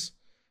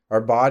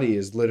body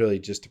is literally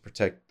just to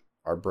protect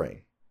our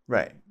brain.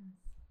 Right.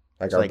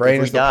 Like, So, our like, brain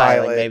if we is the die,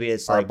 like, pilot. maybe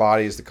it's our like,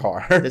 body is the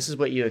car. This is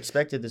what you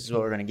expected. This is what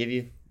we're going to give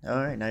you. All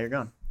right, now you're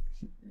gone.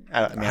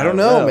 I mean, I don't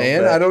know,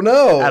 man. I don't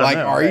know. I don't Like,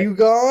 know, are right. you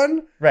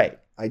gone? Right.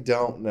 I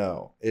don't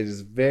know. It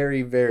is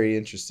very, very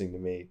interesting to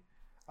me.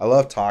 I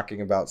love talking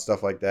about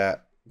stuff like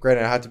that.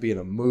 Granted, I have to be in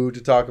a mood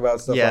to talk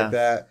about stuff Yeah. like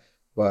that,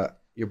 but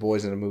your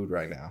boy's in a mood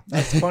right now.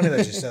 That's funny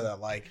that you said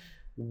that. Like,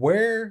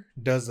 where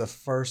does the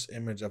first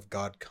image of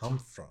God come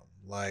from?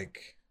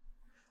 Like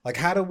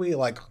how do we,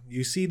 like,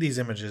 you see these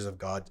images of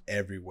God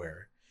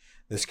everywhere,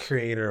 this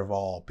creator of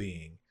all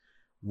being.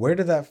 Where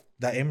did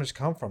that image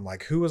come from?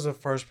 Like, who was the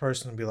first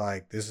person to be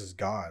like, this is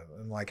God?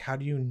 And like, how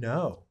do you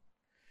know?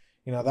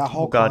 You know, that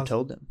whole God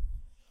told them.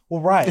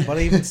 Well, right, but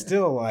even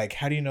still, like,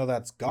 how do you know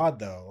that's God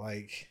though?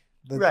 Like,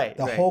 Right,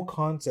 the right. whole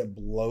concept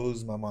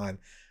blows my mind.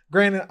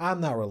 Granted, I'm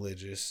not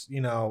religious,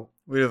 you know,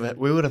 We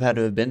would have had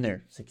to have been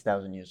there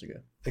 6,000 years ago.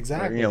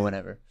 exactly. Or, you know,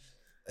 whenever.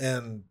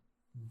 And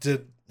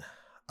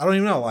I don't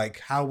even know, like,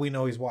 how do we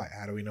know he's white?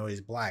 How do we know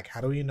he's black?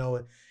 How do we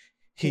know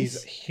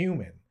he's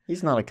human?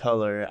 He's not a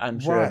color, I'm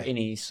sure, of Right.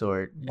 any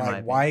sort. in my Like,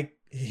 opinion. why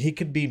he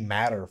could be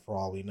matter for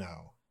all we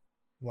know?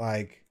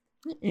 Like,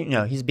 You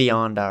know, he's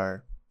beyond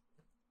our.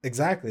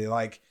 exactly.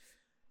 Like,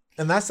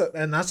 and that's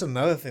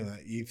another thing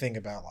that you think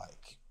about,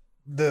 like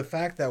the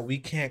fact that we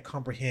can't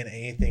comprehend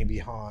anything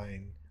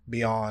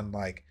beyond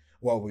like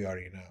what we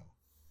already know.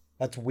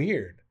 That's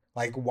weird.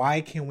 Like,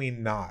 why can we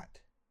not?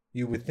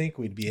 You would think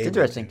we'd be It's able.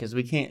 interesting to. because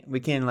we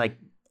can like.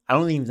 I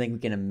don't even think we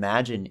can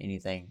imagine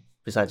anything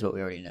besides what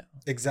we already know.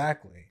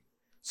 Exactly.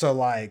 So,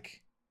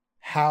 like,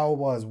 how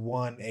was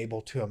one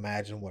able to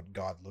imagine what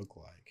God looked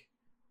like?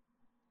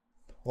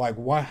 Like,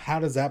 what? How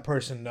does that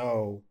person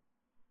know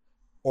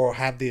or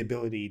have the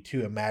ability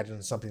to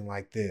imagine something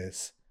like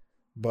this?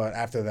 But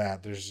after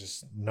that, there's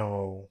just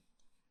no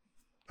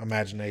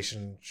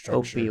imagination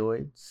structure.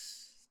 Opioids.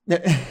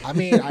 I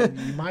mean,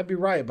 you might be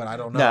right, but I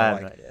don't know. No, I have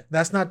like, no idea.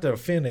 that's not to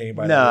offend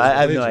anybody. No, that is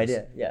I have no religious.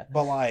 idea. Yeah.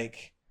 But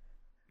like,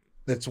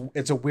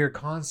 it's a weird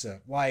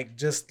concept. Like,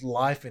 just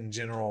life in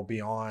general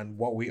beyond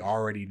what we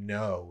already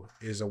know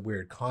is a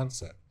weird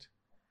concept.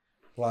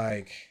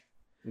 Like,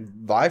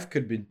 Life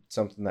could be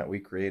something that we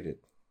created,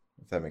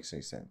 if that makes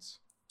any sense.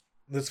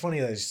 it's funny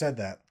that you said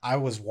that. I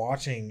was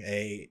watching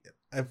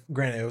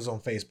granted, it was on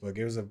Facebook.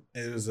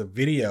 It was a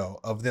video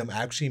of them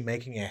actually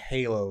making a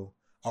halo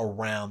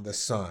around the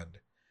sun.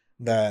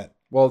 That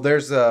Well,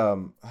 there's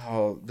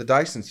the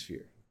Dyson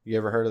sphere. You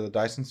ever heard of the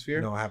Dyson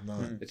sphere? no, I have not.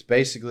 Mm. It's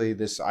basically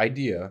this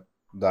idea,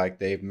 like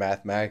they've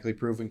mathematically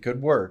proven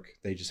could work.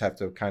 They just have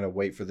to kind of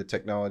wait for the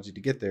technology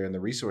to get there and the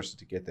resources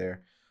to get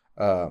there.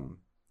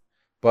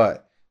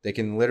 But they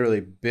can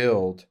literally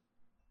build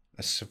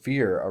a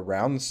sphere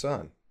around the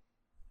sun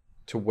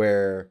to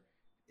where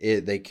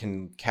they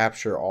can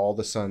capture all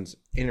the sun's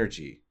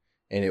energy,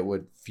 and it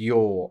would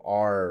fuel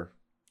our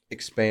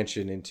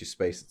expansion into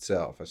space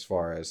itself, as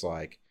far as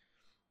like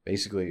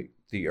basically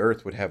the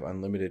earth would have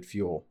unlimited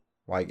fuel,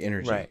 like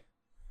energy. Right.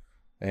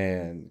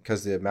 And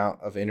because the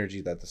amount of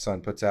energy that the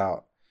sun puts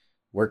out,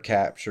 we're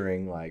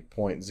capturing like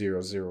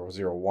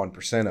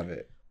 0.0001% of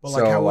it. But like,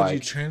 So, how would you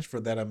like, transfer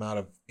that amount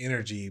of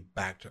energy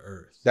back to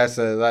Earth? that's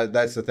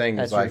the thing.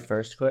 That's Is like, your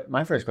first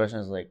my first question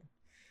is like,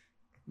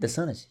 the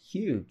sun is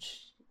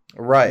huge.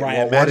 right.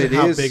 Well, what Imagine it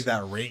how is, big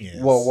that ring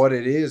is. well, what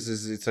it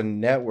is it's a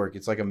network.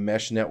 It's like a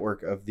mesh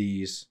network of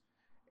these,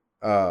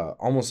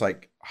 almost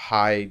like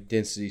high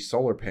density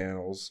solar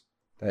panels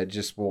that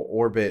just will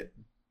orbit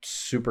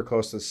super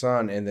close to the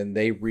sun, and then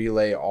they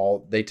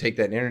take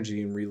that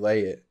energy and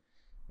relay it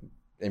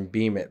and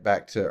beam it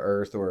back to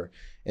Earth. Or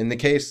in the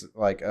case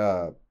like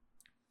oh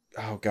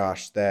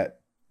gosh,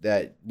 that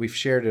we've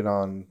shared it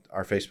on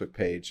our Facebook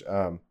page,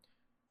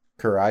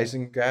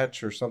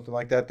 Kurzgesagt or something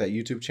like that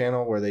YouTube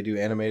channel where they do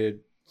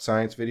animated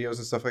science videos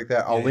and stuff like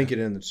that. I'll Yeah. link it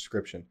in the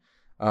description.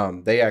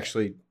 They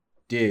actually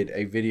did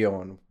a video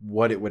on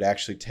what it would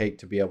actually take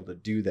to be able to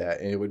do that,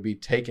 and it would be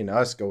taking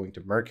us going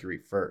to Mercury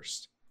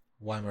first,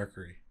 Why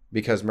Mercury?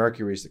 because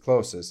Mercury is the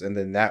closest, and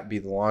then that be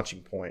the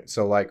launching point.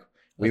 So like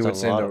we That's would a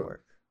send lot of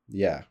work.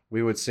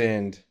 we would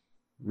send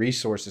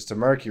resources to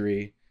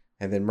Mercury,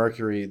 and then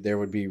Mercury, there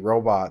would be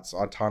robots,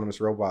 autonomous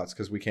robots,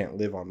 because we can't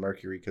live on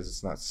Mercury because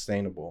it's not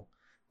sustainable.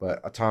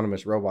 But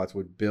autonomous robots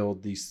would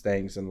build these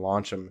things and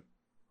launch them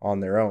on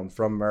their own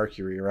from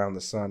Mercury around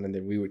the sun, and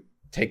then we would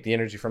take the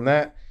energy from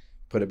that,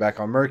 put it back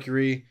on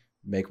Mercury,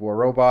 make more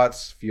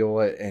robots, fuel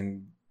it,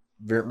 and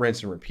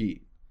rinse and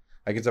repeat.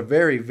 Like, it's a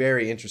very,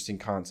 very interesting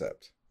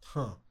concept.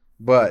 Huh.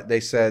 But they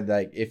said,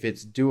 like, if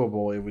it's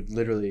doable, it would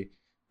literally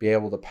be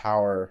able to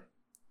power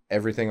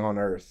everything on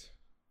Earth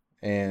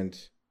and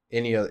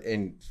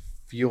and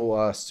fuel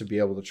us to be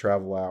able to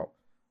travel out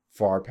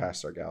far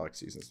past our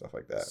galaxies and stuff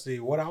like that. See,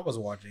 what I was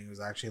watching was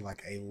actually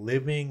like a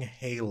living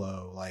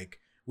halo. Like,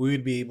 we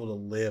would be able to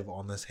live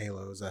on this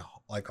halo as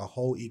like a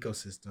whole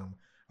ecosystem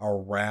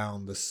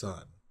around the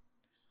sun.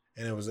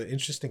 And it was an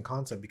interesting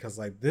concept because,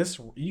 like, this,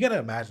 you got to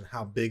imagine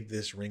how big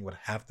this ring would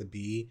have to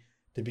be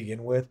to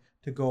begin with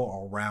to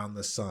go around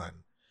the sun.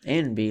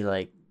 And be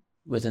like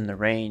within the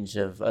range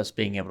of us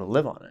being able to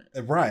live on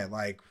it. Right.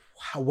 Like,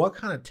 what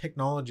kind of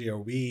technology are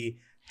we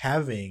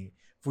having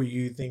for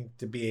you think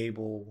to be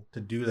able to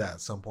do that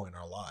at some point in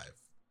our life?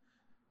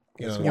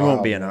 You It's know, It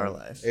won't be wild, in our man.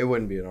 life. It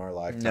wouldn't be in our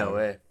lifetime. No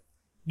way.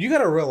 you got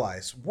to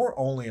realize we're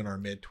only in our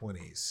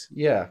mid-20s.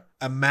 Yeah.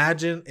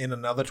 Imagine in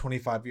another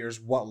 25 years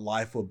what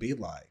life will be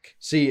like.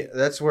 See,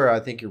 that's where I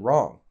think you're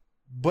wrong.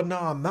 But no,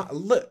 I'm not.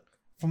 Look,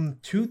 from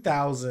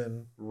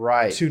 2000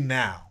 Right. to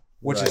now,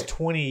 which is Right.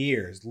 20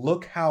 years,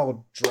 look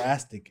how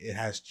drastic it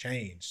has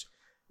changed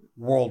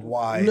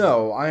worldwide.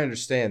 No, I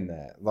understand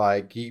that.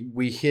 Like,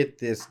 we hit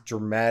this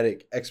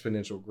dramatic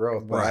exponential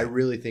growth, but I Right.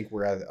 really think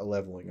we're at a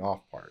leveling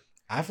off part.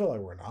 I feel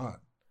like we're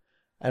not.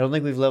 I don't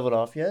think we've leveled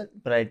off yet,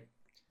 but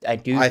I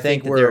do I think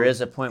think that we're- there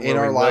is a point where In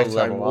we our will lifetime,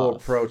 level we'll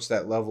off. approach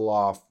that level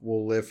off.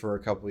 We'll live for a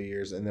couple of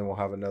years, and then we'll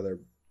have another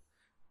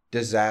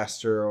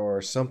disaster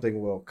or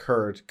something will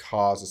occur to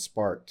cause a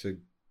spark to.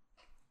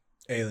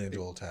 Aliens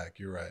will attack.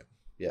 You're right.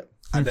 Yep.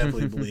 I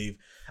definitely believe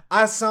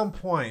at some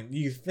point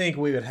you think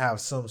we would have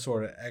some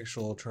sort of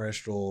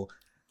extraterrestrial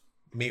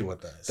meet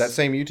with us. That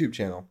same YouTube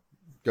channel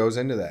goes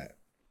into that.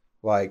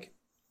 Like,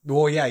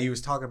 well, yeah, he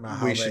was talking about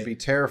how we should be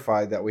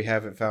terrified that we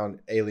haven't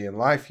found alien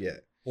life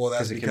yet. Well,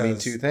 that's Because it can mean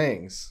two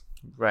things.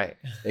 Right.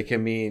 It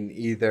can mean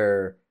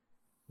either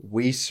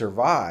we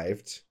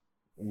survived,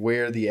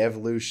 we're the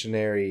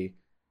evolutionary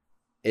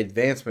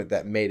advancement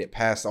that made it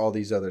past all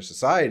these other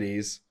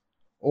societies,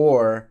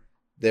 or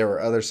there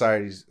were other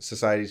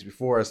societies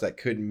before us that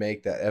couldn't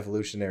make that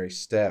evolutionary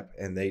step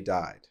and they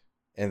died.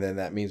 And then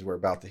that means we're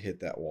about to hit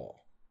that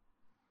wall.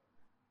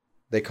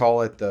 They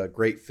call it the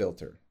Great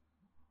Filter.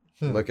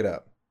 Look it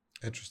up.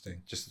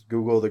 Interesting. Just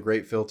Google the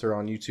Great Filter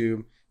on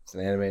YouTube. It's an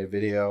animated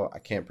video. I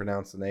can't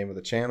pronounce the name of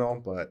the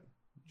channel, but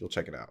you'll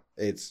check it out.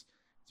 It's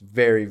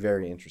very,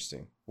 very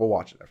interesting. We'll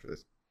watch it after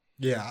this.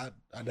 Yeah,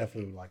 I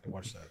definitely would like to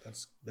watch that.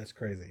 That's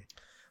crazy.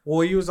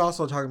 Well, he was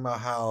also talking about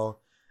how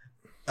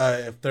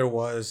if there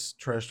was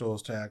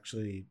terrestrials to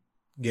actually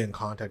get in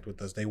contact with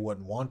us, they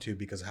wouldn't want to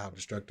because of how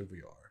destructive we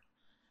are.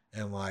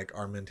 And like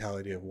our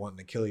mentality of wanting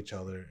to kill each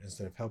other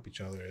instead of help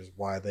each other is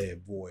why they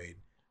avoid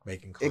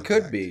making contact. It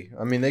could be.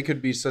 I mean, they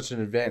could be such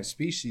an advanced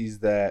species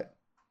that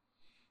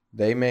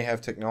they may have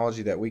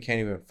technology that we can't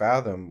even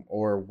fathom,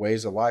 or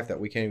ways of life that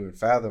we can't even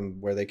fathom,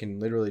 where they can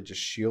literally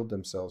just shield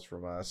themselves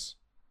from us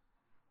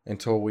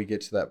until we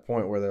get to that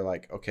point where they're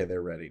like, okay,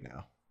 they're ready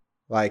now.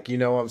 Like, you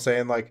know what I'm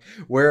saying? Like,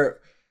 where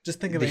Just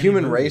think of the any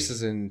human movie. race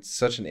is in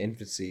such an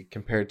infancy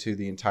compared to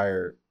the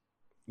entire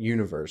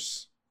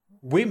universe.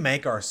 We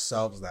make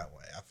ourselves that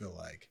way, I feel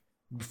like.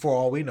 For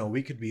all we know,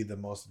 we could be the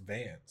most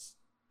advanced.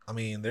 I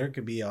mean, there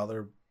could be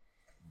other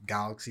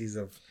galaxies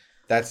of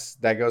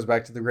That goes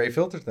back to the Great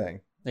Filter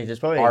thing. Like, there's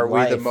probably Are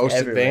we the life most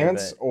everywhere,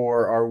 advanced,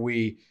 or are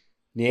we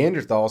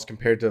Neanderthals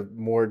compared to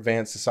more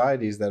advanced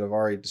societies that have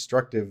already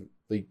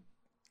destructively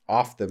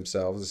off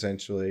themselves,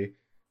 essentially?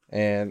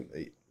 And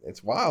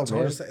it's wild, it's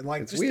hard man. to say.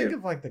 Like, It's just weird. think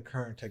of like the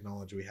current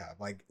technology we have.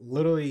 Like,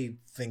 literally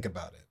think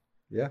about it.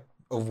 Yeah.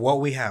 Of what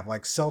we have,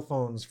 like cell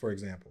phones, for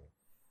example.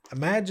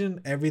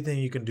 Imagine everything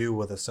you can do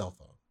with a cell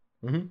phone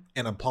Mm-hmm.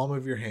 in a palm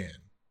of your hand.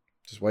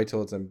 Just wait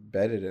till it's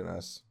embedded in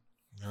us.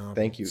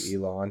 Thank you,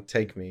 Elon.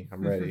 Take me.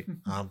 I'm ready.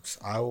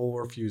 I will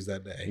refuse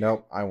that day.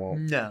 Nope, I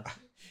won't. No.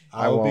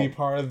 I will be won't.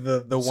 part of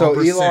the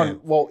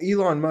 1%. So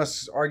Elon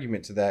Musk's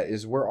argument to that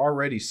is we're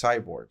already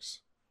cyborgs.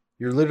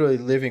 You're literally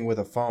living with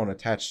a phone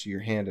attached to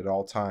your hand at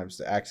all times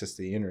to access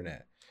the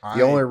internet.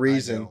 The only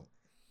reason- don't.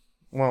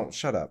 Well,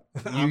 shut up.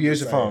 You I'm use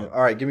just a phone. saying.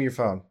 All right, give me your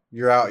phone.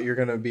 You're out. You're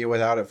gonna be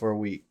without it for a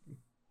week.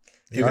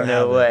 You can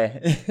No have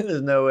it. way.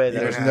 There's no way. You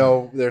There's, can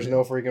There's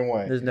no freaking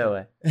way. there's no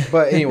way.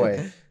 But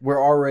anyway, we're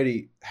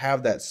already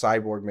have that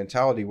cyborg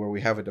mentality where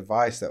we have a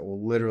device that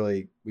will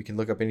literally, we can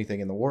look up anything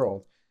in the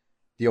world.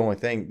 The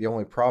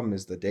only problem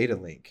is the data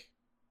link.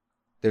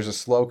 There's a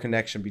slow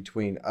connection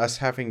between us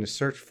having to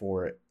search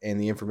for it and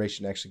the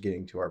information actually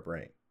getting to our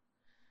brain.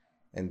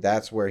 And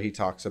that's where he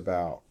talks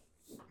about,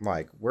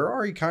 like, we're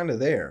already kind of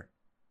there.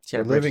 Just We're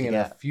gotta bridge living the in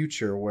a gap.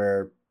 future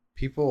where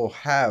people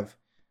have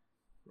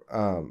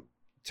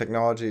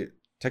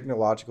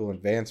technological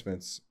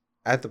advancements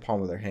at the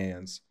palm of their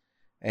hands.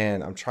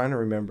 And I'm trying to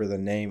remember the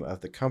name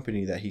of the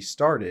company that he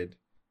started,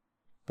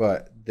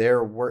 but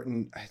they're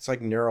working, it's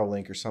like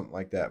Neuralink or something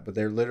like that, but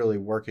they're literally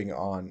working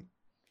on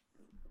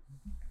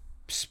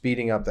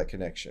speeding up that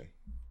connection.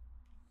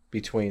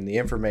 between the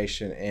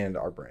information and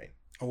our brain.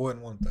 I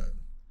wouldn't want that.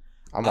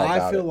 I'm all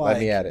about it. Let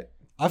me at it.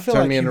 I feel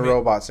Turn like me into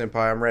robot,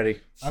 senpai. I'm ready.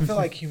 I feel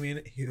like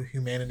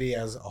humanity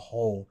as a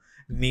whole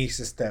needs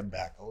to step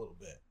back a little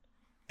bit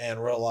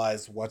and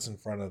realize what's in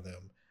front of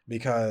them,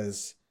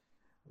 because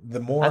the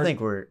more I think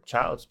we're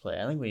child's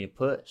play. I think we need to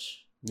push.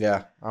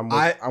 Yeah,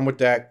 I'm with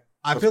that.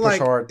 I Let's feel push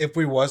like hard. if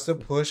we was to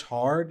push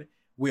hard,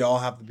 we all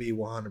have to be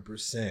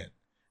 100%.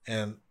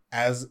 And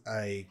as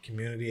a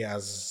community,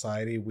 as a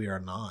society, we are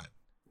not.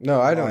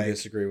 No, I don't like,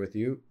 disagree with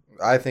you.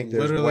 I think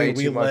there's literally, way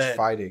we too much let-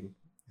 fighting.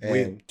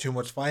 And Too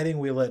much fighting.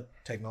 We let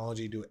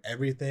technology do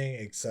everything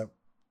except,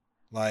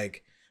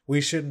 like,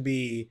 we shouldn't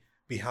be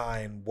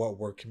behind what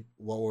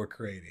we're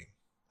creating.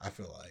 I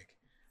feel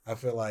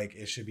like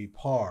it should be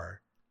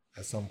par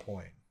at some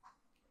point.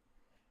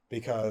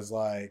 Because,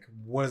 like,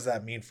 what does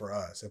that mean for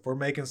us? If we're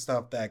making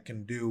stuff that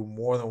can do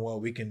more than what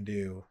we can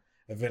do,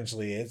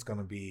 eventually it's going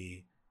to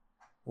be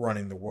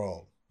running the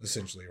world,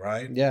 essentially,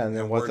 right? yeah, and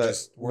then we're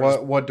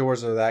what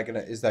doors is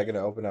that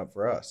gonna open up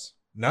for us?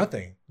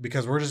 Nothing,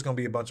 because we're just going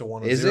to be a bunch of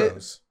one and Is it?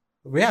 zeros.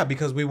 Yeah,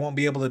 because we won't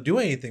be able to do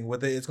anything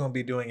with it. It's going to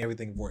be doing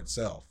everything for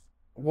itself.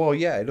 Well,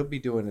 yeah, it'll be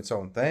doing its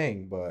own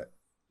thing, but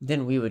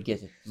Then we would get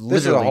to this is a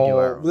literally do our whole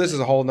own this is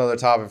a whole nother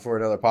topic for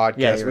another podcast.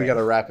 Yeah, you're We right. got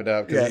to wrap it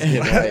up because Yeah.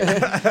 it's getting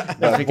late. thing.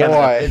 But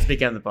It's boy,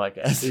 become the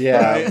podcast.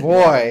 yeah, Right?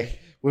 boy,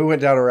 we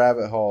went down a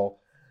rabbit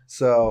hole.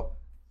 So,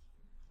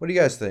 what do you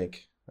guys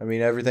think? I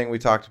mean, everything we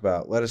talked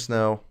about. Let us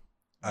know.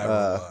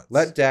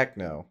 Let Dak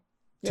know.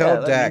 Yeah, Tell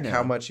let me Dak know.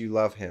 how much you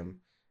love him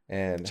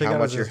and Check how out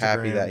much his you're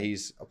happy Instagram. that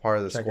he's a part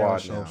of the Check out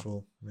squad our now.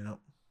 social. Yep.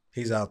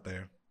 He's out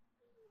there.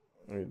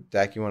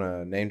 Dak, you want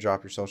to name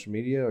drop your social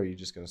media, or are you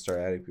just going to start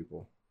adding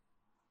people?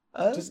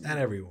 Just add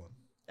everyone.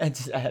 And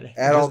just add it.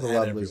 Add all Just the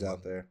add lovelies everyone.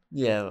 out there.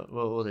 Yeah,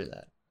 we'll do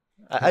that.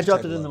 I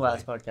dropped it in the lovely.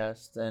 last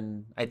podcast,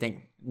 and I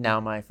think now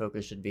my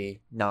focus should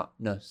be not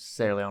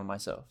necessarily on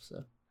myself.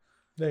 So,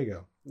 There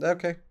you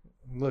Okay.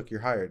 Look,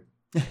 you're hired.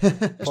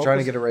 Just trying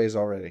to get a raise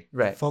already.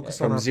 right. Focus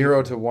From on our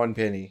 0 people. to 1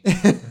 penny.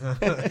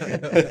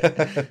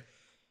 go.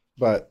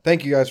 But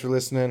thank you guys for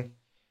listening.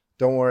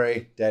 Don't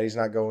worry, Daddy's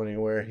not going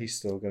anywhere. He's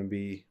still going to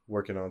be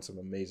working on some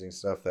amazing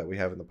stuff that we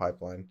have in the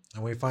pipeline.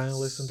 And we finally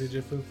listened to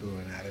Jifufu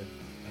and added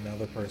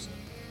another person.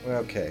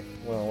 Okay,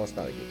 well, let's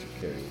not get too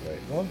carried away.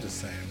 Well, I'm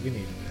just saying, we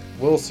needed it.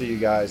 We'll see you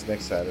guys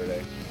next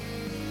Saturday.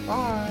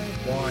 Bye.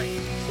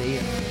 See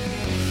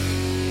ya.